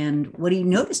 And what he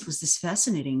noticed was this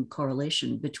fascinating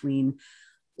correlation between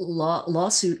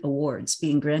lawsuit awards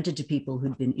being granted to people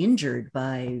who'd been injured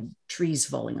by trees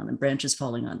falling on them, branches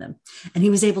falling on them. And he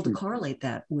was able to correlate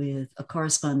that with a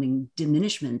corresponding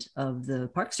diminishment of the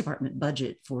Parks Department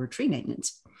budget for tree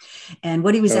maintenance. And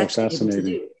what he was actually able to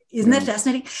do. Isn't that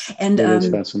fascinating? And it is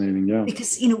fascinating, yeah.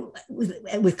 Because,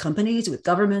 with companies, with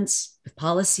governments, with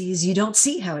policies, you don't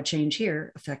see how a change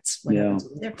here affects what happens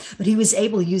over there. But he was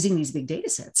able, using these big data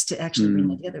sets, to actually bring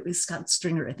that together. It was Scott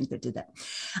Stringer, I think, that did that.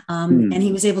 And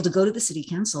he was able to go to the city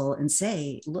council and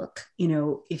say, look,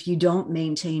 if you don't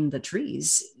maintain the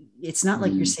trees, it's not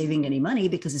like you're saving any money,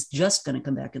 because it's just going to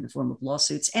come back in the form of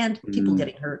lawsuits and people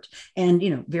getting hurt and,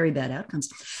 very bad outcomes.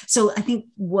 So I think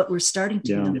what we're starting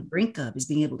to be on the brink of is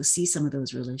being able to see some of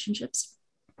those relationships.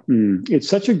 It's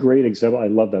such a great example. I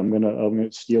love that. I'm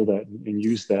gonna steal that and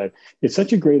use that. It's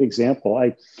such a great example.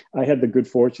 I had the good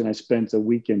fortune. I spent a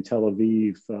week in Tel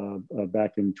Aviv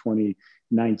back in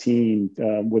 2019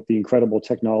 with the incredible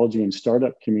technology and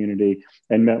startup community,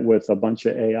 and met with a bunch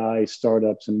of AI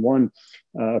startups, and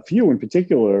a few in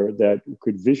particular that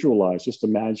could visualize. Just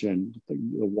imagine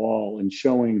the wall and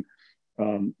showing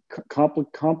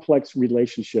complex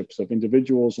relationships of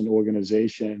individuals and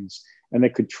organizations, and they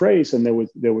could trace, and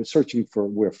they were searching for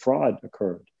where fraud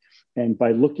occurred. And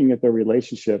by looking at their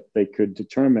relationship, they could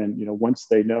determine, once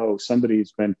they know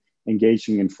somebody's been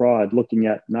engaging in fraud, looking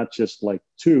at not just like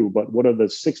 2, but what are the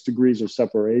 6 degrees of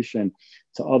separation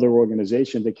to other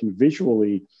organizations, they can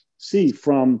visually see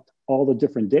from all the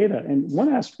different data. And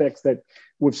one aspect that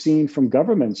we've seen from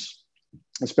governments,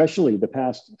 especially the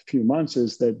past few months,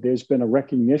 is that there's been a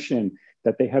recognition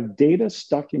that they have data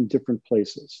stuck in different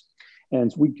places.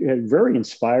 And we had a very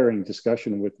inspiring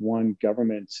discussion with one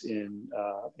government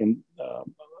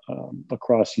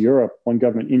across Europe, one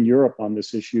government in Europe, on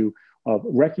this issue of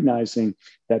recognizing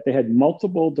that they had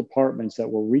multiple departments that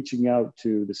were reaching out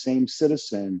to the same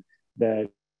citizen that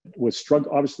was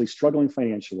obviously struggling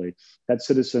financially. That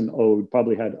citizen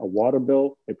probably had a water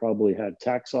bill, they probably had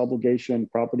tax obligation,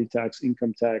 property tax,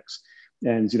 income tax,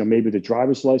 and maybe the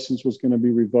driver's license was going to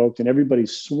be revoked, and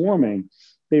everybody's swarming.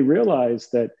 They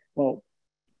realized that, well,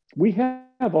 we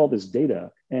have all this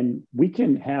data, and we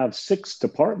can have 6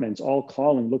 departments all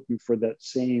calling looking for that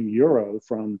same euro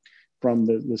from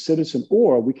the citizen,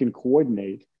 or we can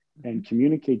coordinate and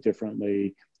communicate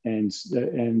differently. And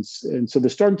so they're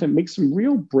starting to make some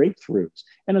real breakthroughs.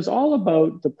 And it's all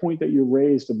about the point that you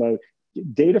raised about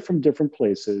data from different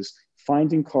places,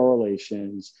 finding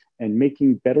correlations, and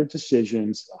making better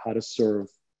decisions how to serve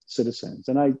citizens.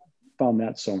 And I found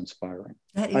that so inspiring.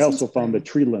 I also found the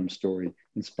tree limb story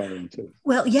inspiring too.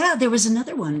 Well, yeah, there was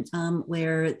another one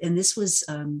where, and this was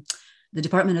the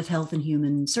Department of Health and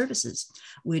Human Services,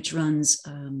 which runs,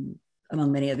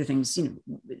 among many other things,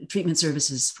 treatment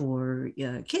services for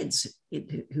kids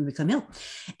who become ill.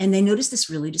 And they noticed this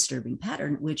really disturbing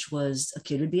pattern, which was a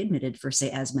kid would be admitted for,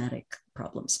 say, asthmatic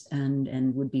problems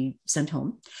and would be sent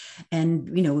home and,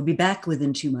 would be back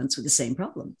within 2 months with the same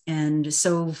problem. And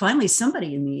so finally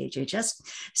somebody in the HHS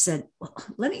said, well,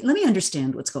 let me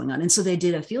understand what's going on. And so they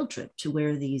did a field trip to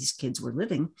where these kids were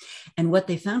living. And what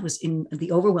they found was in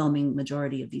the overwhelming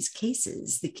majority of these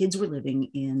cases, the kids were living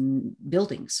in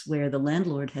buildings where the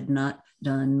landlord had not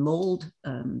done mold,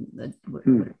 what do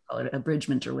you call it,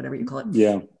 abridgment or whatever you call it.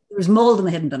 Yeah. There was mold and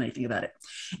they hadn't done anything about it.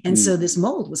 And so this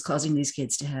mold was causing these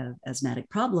kids to have asthmatic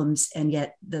problems. And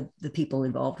yet the people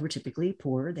involved were typically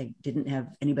poor. They didn't have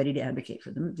anybody to advocate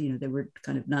for them. They were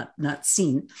kind of not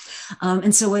seen.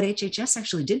 And so what HHS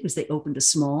actually did was they opened a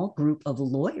small group of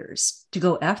lawyers to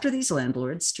go after these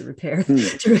landlords to repair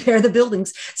the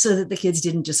buildings so that the kids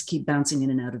didn't just keep bouncing in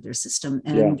and out of their system.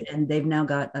 And they've now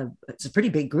got it's a pretty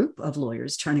big group of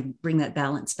lawyers trying to bring that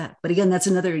balance back. But again, that's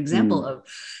another example of,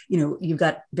 you've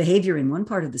got behavior in one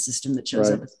part of the system that shows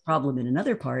up as a problem in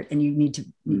another part, and you need to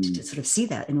sort of see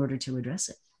that in order to address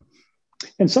it.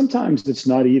 And sometimes it's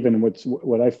not even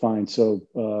what I find so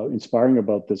inspiring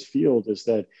about this field is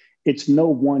that it's no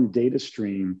one data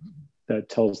stream that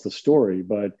tells the story,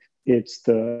 but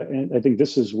and I think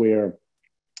this is where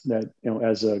that,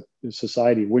 as a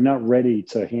society, we're not ready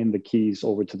to hand the keys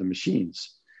over to the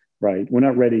machines, right? We're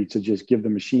not ready to just give the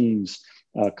machines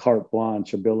carte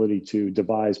blanche ability to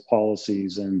devise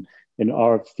policies and in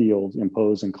our field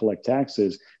impose and collect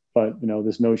taxes. But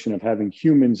this notion of having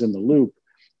humans in the loop,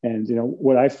 and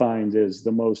what I find is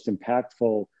the most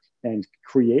impactful and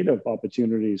creative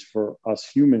opportunities for us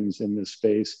humans in this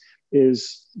space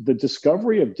is the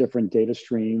discovery of different data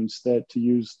streams that, to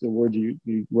use the word you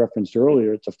referenced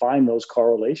earlier, to find those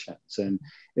correlations. And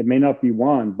it may not be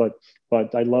one, but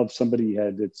I love somebody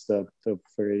it's the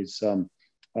phrase,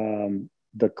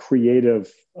 the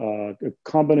creative,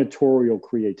 combinatorial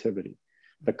creativity,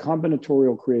 the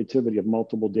combinatorial creativity of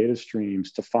multiple data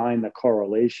streams to find the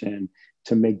correlation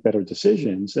to make better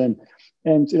decisions. And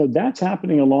that's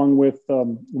happening along with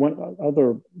one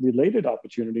other related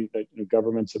opportunity that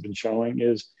governments have been showing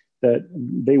is that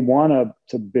they want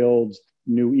to build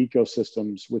new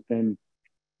ecosystems within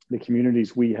the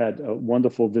communities. We had a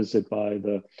wonderful visit by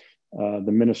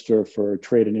the Minister for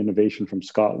Trade and Innovation from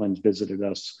Scotland visited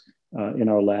us in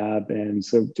our lab. And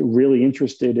so really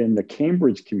interested in the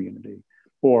Cambridge community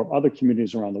or other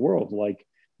communities around the world, like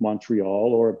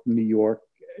Montreal or New York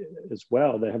as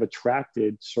well, that have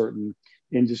attracted certain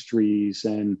industries.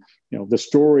 And, the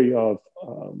story of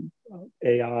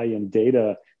AI and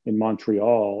data in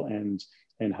Montreal and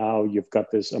how you've got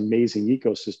this amazing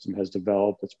ecosystem has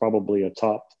developed. It's probably a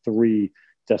top 3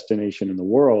 destination in the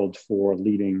world for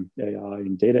leading AI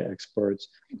and data experts.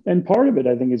 And part of it,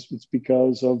 I think, it's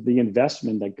because of the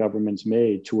investment that governments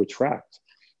made to attract.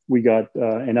 We got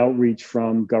an outreach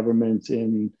from government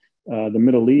in the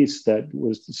Middle East that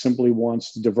simply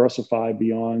wants to diversify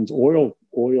beyond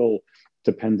oil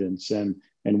dependence and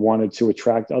wanted to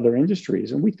attract other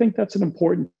industries. And we think that's an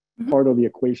important part of the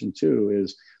equation too,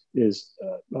 is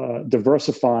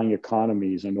diversifying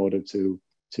economies in order to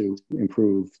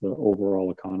improve the overall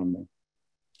economy.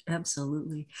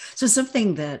 Absolutely. So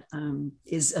something that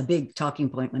is a big talking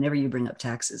point whenever you bring up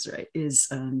taxes, right, is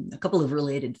a couple of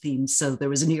related themes. So there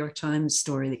was a New York Times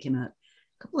story that came out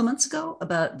a couple of months ago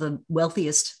about the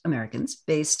wealthiest Americans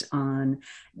based on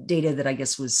data that I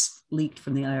guess was leaked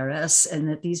from the IRS, and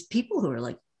that these people who are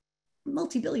like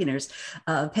multi-billionaires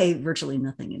pay virtually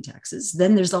nothing in taxes.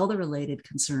 Then there's all the related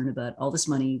concern about all this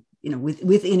money,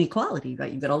 with inequality,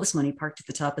 right? You've got all this money parked at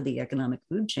the top of the economic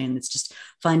food chain that's just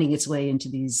finding its way into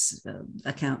these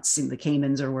accounts in the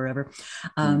Caymans or wherever.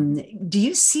 Do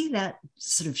you see that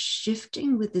sort of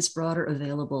shifting with this broader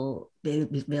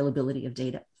availability of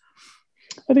data?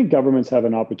 I think governments have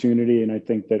an opportunity, and I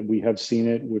think that we have seen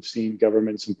it. We've seen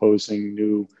governments imposing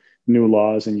new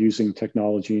laws and using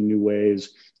technology in new ways.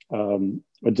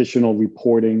 Additional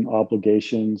reporting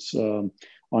obligations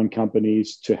on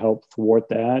companies to help thwart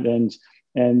that,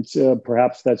 and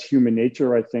perhaps that's human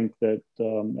nature. I think that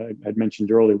I had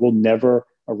mentioned earlier, we'll never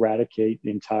eradicate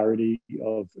the entirety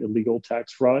of illegal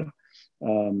tax fraud.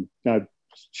 I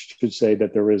should say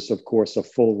that there is, of course, a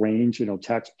full range.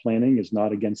 Tax planning is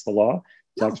not against the law.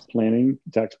 Tax planning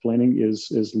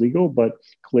is legal, but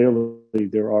clearly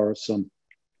there are some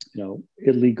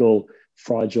illegal,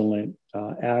 fraudulent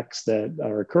acts that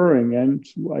are occurring. And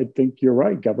I think you're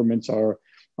right. Governments are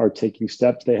taking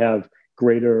steps. They have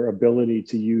greater ability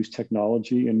to use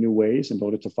technology in new ways in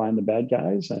order to find the bad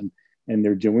guys, and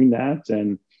they're doing that.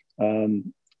 And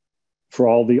for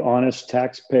all the honest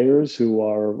taxpayers who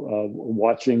are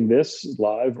watching this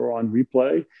live or on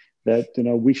replay, that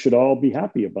we should all be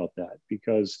happy about that,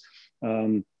 because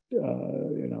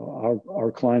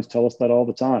our clients tell us that all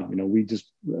the time. We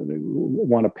just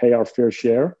want to pay our fair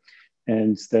share,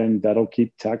 and then that'll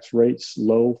keep tax rates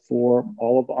low for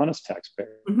all of honest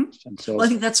taxpayers. Mm-hmm. And so, well, I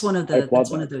think that's one of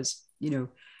those,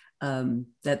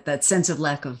 that sense of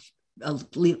lack of a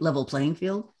level playing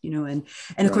field, and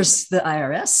of course the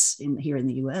IRS here in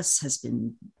the U.S.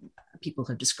 people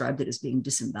have described it as being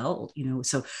disemboweled,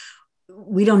 so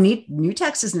we don't need new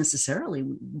taxes necessarily.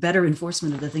 Better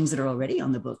enforcement of the things that are already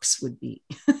on the books would be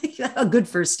a good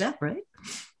first step, right?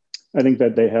 I think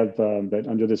that they have that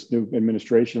under this new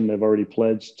administration, they've already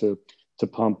pledged to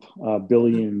pump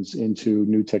billions into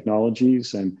new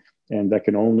technologies, and that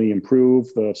can only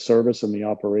improve the service and the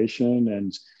operation.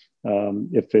 And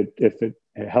if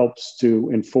it helps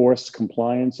to enforce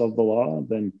compliance of the law,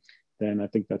 then I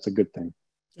think that's a good thing.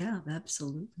 Yeah,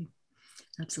 absolutely.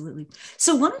 Absolutely.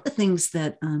 So one of the things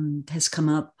that has come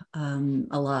up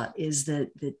a lot is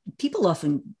that people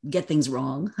often get things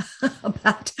wrong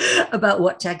about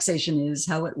what taxation is,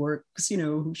 how it works,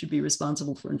 who should be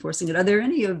responsible for enforcing it. Are there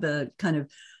any of the kind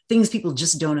of things people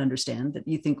just don't understand that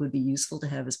you think would be useful to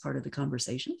have as part of the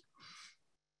conversation?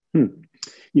 You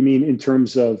mean in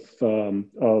terms of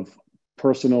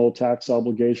personal tax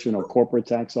obligation or corporate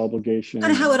tax obligation?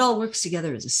 Kind of how it all works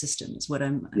together as a system is what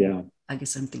I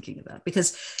guess I'm thinking about,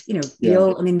 because,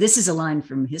 this is a line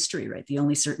from history, right? The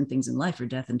only certain things in life are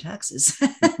death and taxes.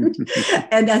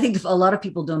 And I think a lot of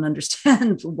people don't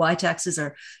understand why taxes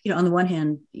are, on the one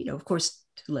hand, of course,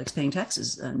 who likes paying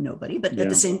taxes? Nobody. But at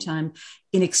the same time,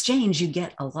 in exchange, you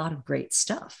get a lot of great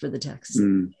stuff for the taxes.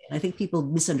 And I think people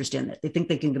misunderstand that. They think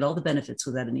they can get all the benefits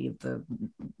without any of the,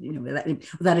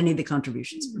 without any of the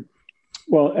contributions.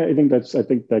 Well, I think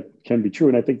that can be true.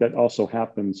 And I think that also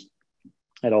happens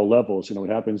at all levels. It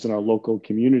happens in our local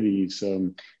communities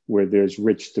where there's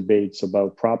rich debates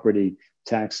about property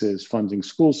taxes, funding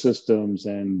school systems,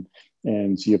 and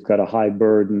you've got a high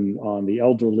burden on the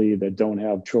elderly that don't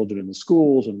have children in the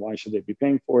schools, and why should they be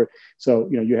paying for it? So,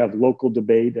 you have local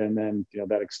debate, and then,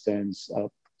 that extends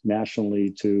up nationally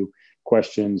to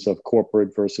questions of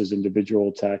corporate versus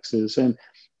individual taxes. And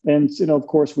of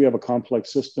course, we have a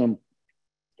complex system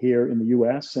here in the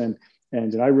US, and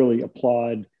I really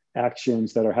applaud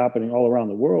actions that are happening all around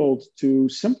the world to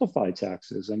simplify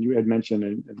taxes. And you had mentioned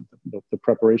in the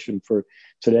preparation for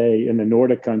today in the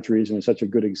Nordic countries, and it's such a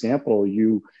good example.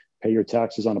 You pay your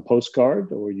taxes on a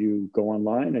postcard, or you go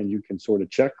online and you can sort of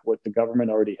check what the government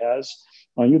already has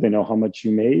on you. They know how much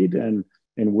you made and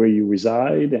where you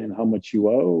reside and how much you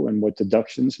owe and what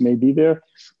deductions may be there.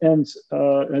 And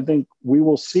I think we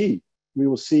will see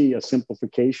a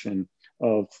simplification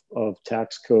of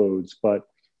tax codes, but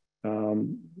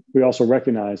we also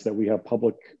recognize that we have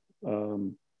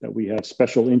that we have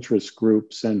special interest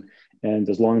groups, and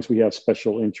as long as we have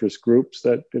special interest groups,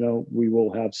 that we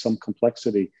will have some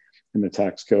complexity in the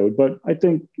tax code. But I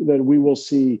think that we will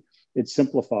see it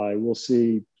simplify. We'll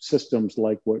see systems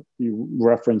like what you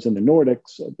reference in the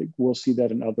Nordics. I think we'll see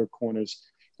that in other corners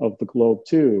of the globe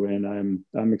too. And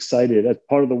I'm excited. As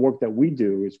part of the work that we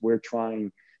do is we're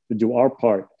trying to do our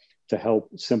part to help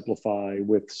simplify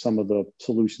with some of the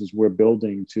solutions we're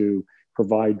building to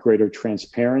provide greater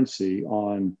transparency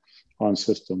on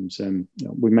systems. And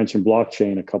we mentioned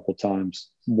blockchain a couple of times.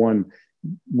 One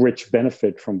rich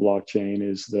benefit from blockchain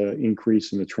is the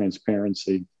increase in the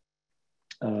transparency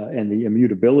and the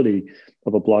immutability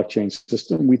of a blockchain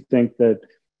system. We think that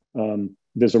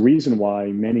there's a reason why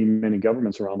many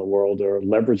governments around the world are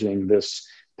leveraging this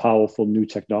powerful new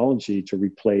technology to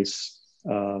replace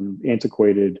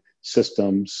antiquated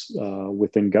systems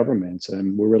within governments.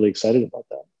 And we're really excited about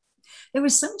that. There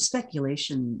was some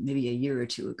speculation maybe a year or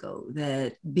two ago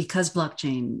that because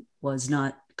blockchain was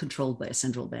not controlled by a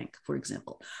central bank, for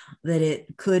example, that it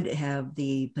could have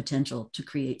the potential to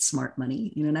create smart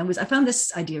money. And I found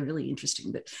this idea really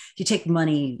interesting, that if you take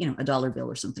money, a dollar bill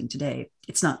or something today,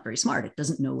 it's not very smart. It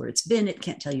doesn't know where it's been. It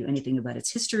can't tell you anything about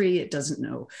its history. It doesn't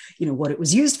know, what it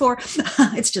was used for.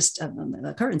 It's just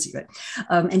a currency, right?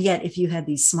 And yet, if you had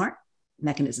these smart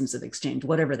mechanisms of exchange,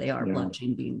 whatever they are,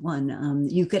 blockchain being one,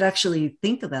 you could actually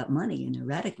think about money in a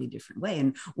radically different way.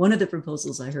 And one of the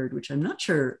proposals I heard, which I'm not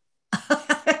sure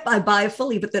I buy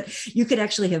fully, but that you could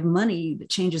actually have money that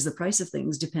changes the price of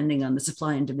things depending on the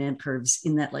supply and demand curves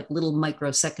in that little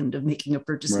microsecond of making a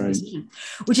purchasing decision,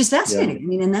 which is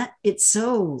fascinating. Yeah. And that it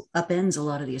so upends a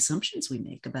lot of the assumptions we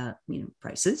make about,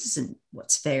 prices and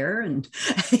what's fair and,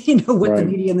 what the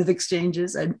medium of exchange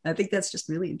is. I think that's just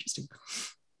really interesting.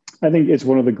 I think it's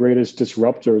one of the greatest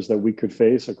disruptors that we could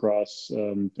face across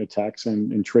the tax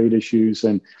and trade issues.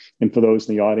 And for those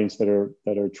in the audience that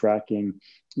are tracking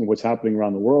what's happening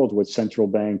around the world with central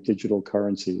bank digital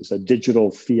currencies, a digital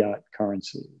fiat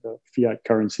currency, the fiat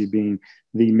currency being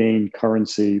the main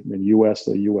currency in the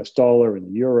US dollar and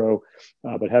the euro,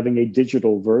 but having a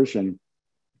digital version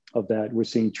of that, we're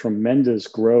seeing tremendous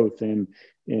growth in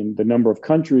the number of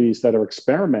countries that are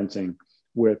experimenting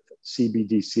with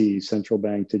CBDC, central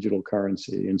bank digital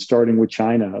currency, and starting with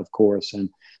China, of course, and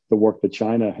the work that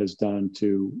China has done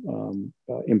to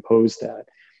impose that.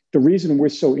 The reason we're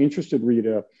so interested,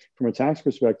 Rita, from a tax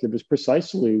perspective is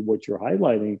precisely what you're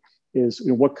highlighting is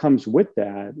what comes with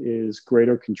that is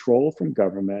greater control from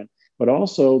government, but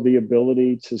also the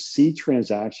ability to see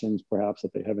transactions perhaps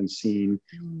that they haven't seen.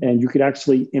 And you could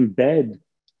actually embed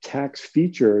tax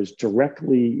features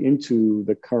directly into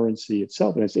the currency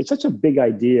itself. And it's such a big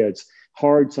idea. It's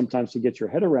hard sometimes to get your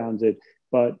head around it,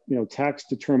 but tax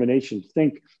determination,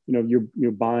 think, you're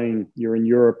in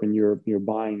Europe and you're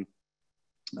buying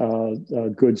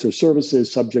goods or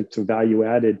services subject to value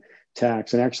added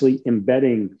tax, and actually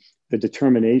embedding the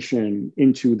determination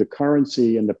into the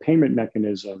currency and the payment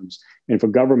mechanisms, and for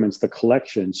governments, the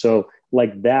collection. So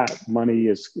like that, money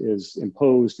is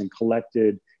imposed and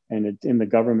collected and it's in the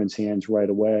government's hands right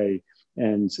away.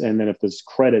 And then if there's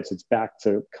credits, it's back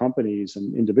to companies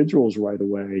and individuals right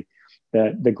away.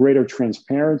 That the greater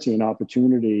transparency and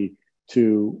opportunity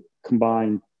to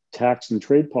combine tax and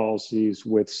trade policies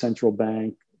with central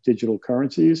bank digital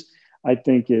currencies, I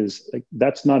think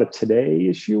that's not a today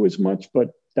issue as much,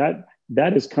 but that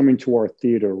is coming to our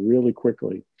theater really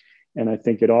quickly. And I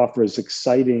think it offers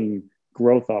exciting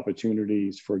growth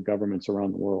opportunities for governments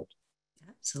around the world.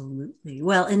 Absolutely.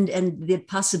 Well, and the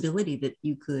possibility that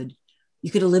you could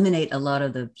eliminate a lot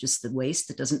of the waste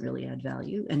that doesn't really add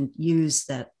value and use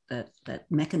that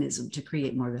mechanism to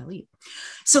create more value.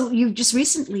 So you've just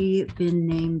recently been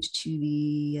named to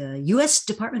the U.S.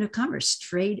 Department of Commerce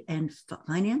Trade and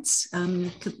Finance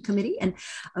Committee, and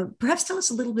perhaps tell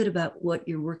us a little bit about what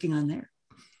you're working on there.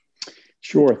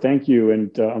 Sure, thank you,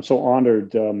 and I'm so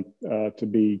honored to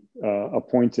be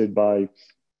appointed by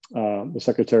the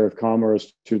Secretary of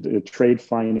Commerce to the Trade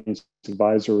Finance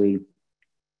Advisory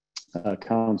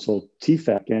Council,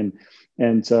 TFAC,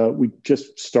 and we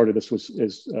just started this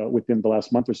within the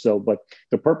last month or so. But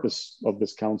the purpose of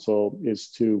this council is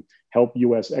to help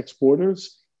U.S.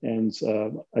 exporters, and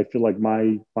I feel like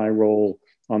my role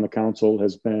on the council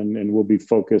has been and will be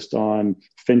focused on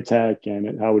fintech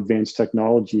and how advanced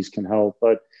technologies can help.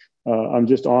 But I'm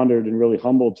just honored and really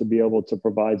humbled to be able to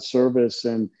provide service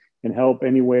and help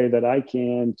any way that I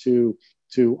can to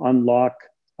unlock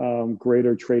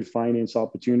greater trade finance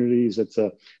opportunities. It's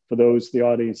for those the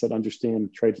audience that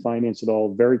understand trade finance at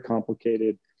all, very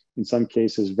complicated, in some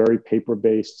cases, very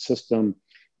paper-based system,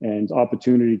 and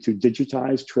opportunity to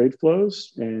digitize trade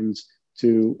flows and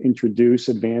to introduce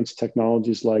advanced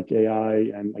technologies like AI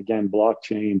and again,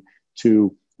 blockchain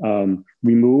to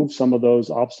remove some of those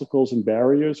obstacles and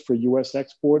barriers for US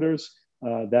exporters.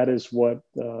 That is what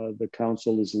the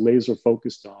council is laser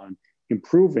focused on,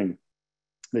 improving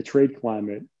the trade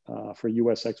climate for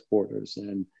US exporters,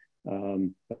 and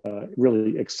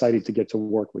really excited to get to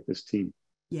work with this team.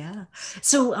 Yeah.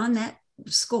 So on that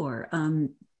score,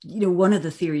 one of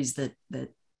the theories that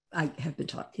I have been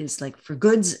taught is like for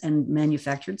goods and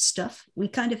manufactured stuff, we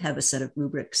kind of have a set of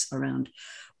rubrics around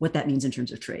what that means in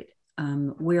terms of trade.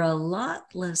 We're a lot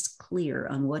less clear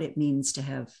on what it means to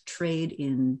have trade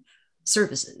in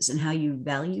services and how you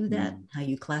value that, how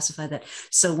you classify that.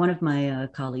 So one of my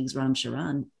colleagues, Ram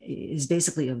Charan, is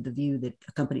basically of the view that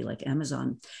a company like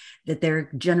Amazon, that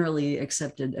their generally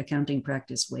accepted accounting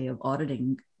practice way of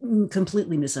auditing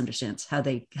completely misunderstands how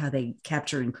they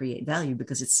capture and create value,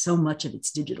 because it's so much of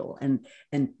it's digital and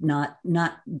not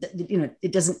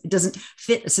it doesn't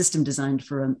fit a system designed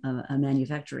for a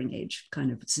manufacturing age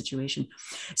kind of situation.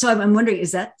 So I'm wondering,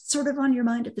 is that sort of on your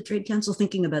mind at the Trade Council,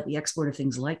 thinking about the export of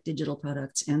things like digital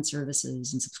products and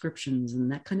services and subscriptions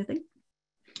and that kind of thing?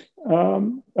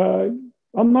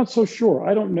 I'm not so sure.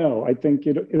 I don't know. I think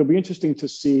it'll be interesting to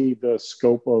see the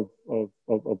scope of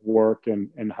work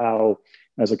and how,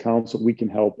 as a council, we can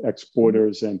help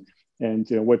exporters. And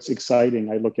what's exciting,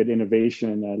 I look at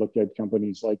innovation. I look at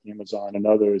companies like Amazon and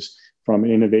others from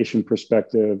an innovation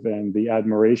perspective, and the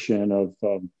admiration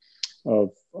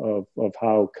of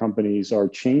how companies are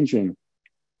changing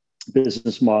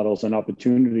business models and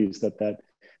opportunities that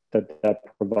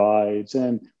provides.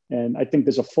 And I think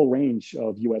there's a full range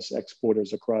of U.S.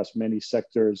 exporters across many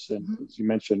sectors, and as you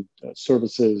mentioned,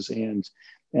 services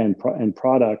and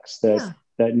products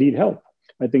that need help.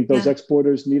 I think those Yeah,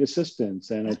 exporters need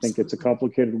assistance. And I think it's a absolutely.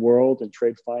 complicated world, and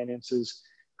trade finance is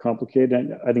complicated.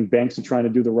 And I think banks are trying to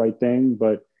do the right thing,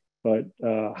 but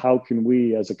how can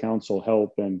we as a council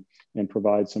help and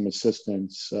provide some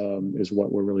assistance is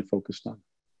what we're really focused on.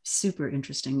 Super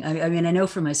interesting. I mean, I know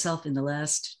for myself in the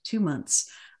last 2 months,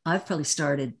 I've probably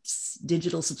started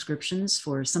digital subscriptions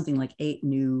for something like 8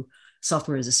 new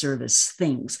software as a service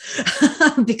things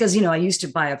because I used to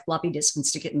buy a floppy disk and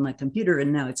stick it in my computer,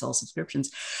 and now it's all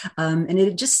subscriptions. And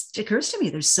it just occurs to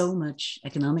me there's so much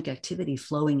economic activity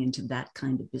flowing into that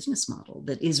kind of business model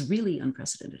that is really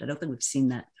unprecedented. I don't think we've seen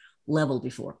that level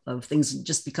before of things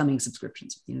just becoming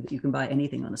subscriptions, that you can buy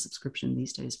anything on a subscription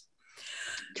these days.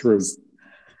 True.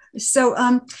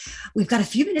 So we've got a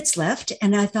few minutes left,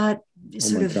 and I thought, Oh my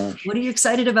sort of, gosh. what are you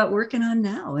excited about working on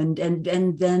now? And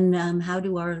then how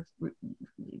do our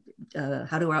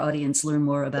audience learn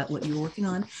more about what you're working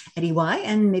on at EY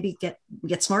and maybe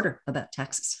get smarter about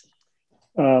taxes?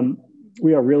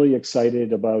 We are really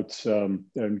excited about,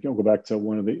 and go back to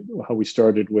how we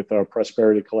started with our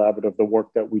Prosperity Collaborative, the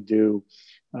work that we do.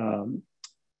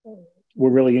 We're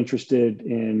really interested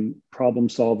in problem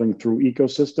solving through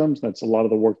ecosystems. That's a lot of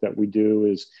the work that we do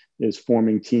is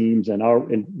forming teams and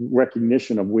in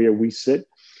recognition of where we sit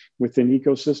within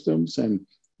ecosystems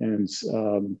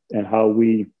and how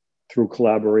we, through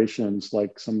collaborations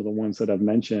like some of the ones that I've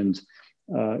mentioned,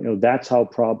 that's how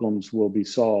problems will be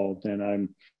solved. And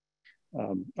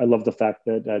I love the fact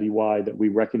that at EY that we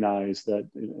recognize that,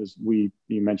 as you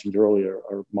mentioned earlier,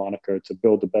 our moniker, to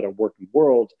build a better working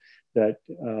world, that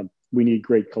we need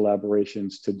great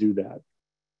collaborations to do that.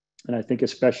 And I think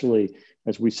especially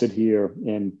as we sit here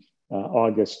in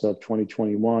August of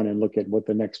 2021 and look at what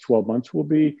the next 12 months will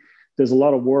be, there's a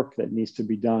lot of work that needs to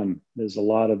be done. There's a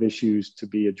lot of issues to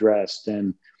be addressed.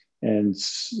 And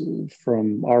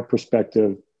from our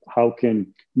perspective, how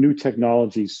can new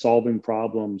technologies solving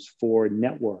problems for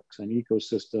networks and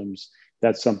ecosystems,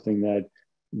 that's something that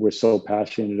we're so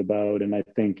passionate about. And I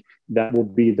think that will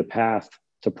be the path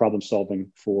to problem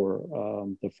solving for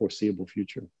the foreseeable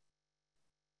future.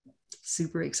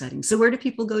 Super exciting. So where do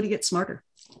people go to get smarter?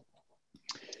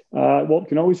 Well, you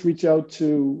can always reach out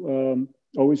to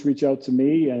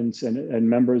me and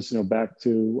members. Back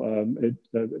to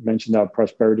mentioned our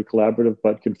Prosperity Collaborative,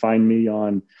 but can find me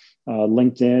on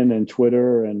LinkedIn and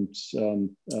Twitter.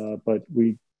 But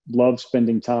we love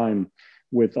spending time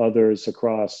with others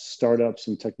across startups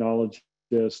and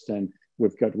technologists, and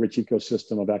we've got a rich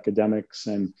ecosystem of academics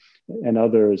and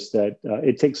others that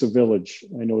it takes a village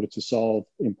in order to solve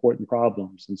important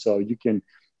problems. And so you can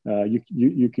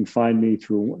find me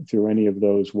through any of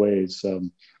those ways.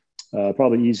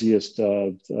 Probably easiest,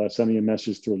 send me a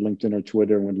message through LinkedIn or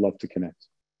Twitter, and we'd love to connect.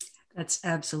 That's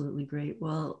absolutely great.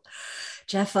 Well,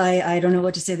 Jeff, I don't know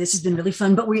what to say. This has been really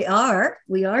fun, but we are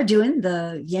doing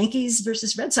the Yankees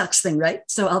versus Red Sox thing, right?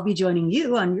 So I'll be joining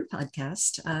you on your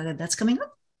podcast. That's coming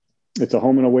up. It's a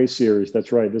home and away series.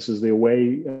 That's right. This is the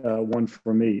away one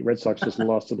for me. Red Sox just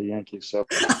lost to the Yankees, so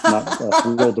not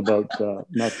thrilled about but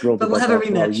we'll have a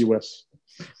rematch. U.S.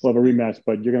 We'll have a rematch,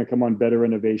 but you're going to come on Better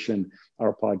Innovation,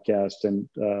 our podcast, and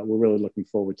we're really looking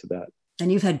forward to that. And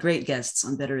you've had great guests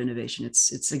on Better Innovation.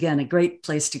 It's again a great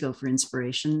place to go for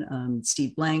inspiration.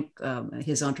 Steve Blank,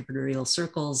 his entrepreneurial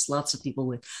circles, lots of people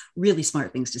with really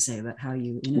smart things to say about how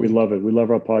you innovate. We love it. We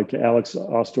love our podcast. Alex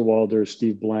Osterwalder,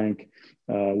 Steve Blank.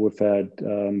 We've had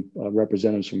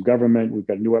representatives from government. We've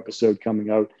got a new episode coming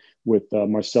out with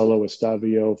Marcelo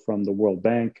Estavio from the World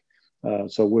Bank.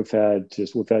 So we've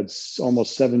had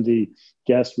almost 70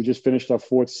 guests. We just finished our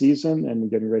 4th season, and we're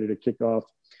getting ready to kick off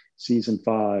season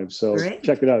 5. So Great.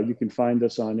 Check it out. You can find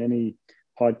us on any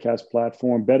podcast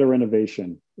platform. Better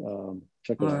Innovation.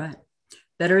 Check it out. All right.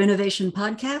 Better Innovation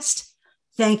Podcast.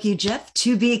 Thank you, Jeff.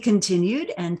 To be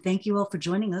continued. And thank you all for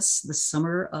joining us this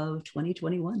summer of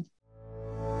 2021.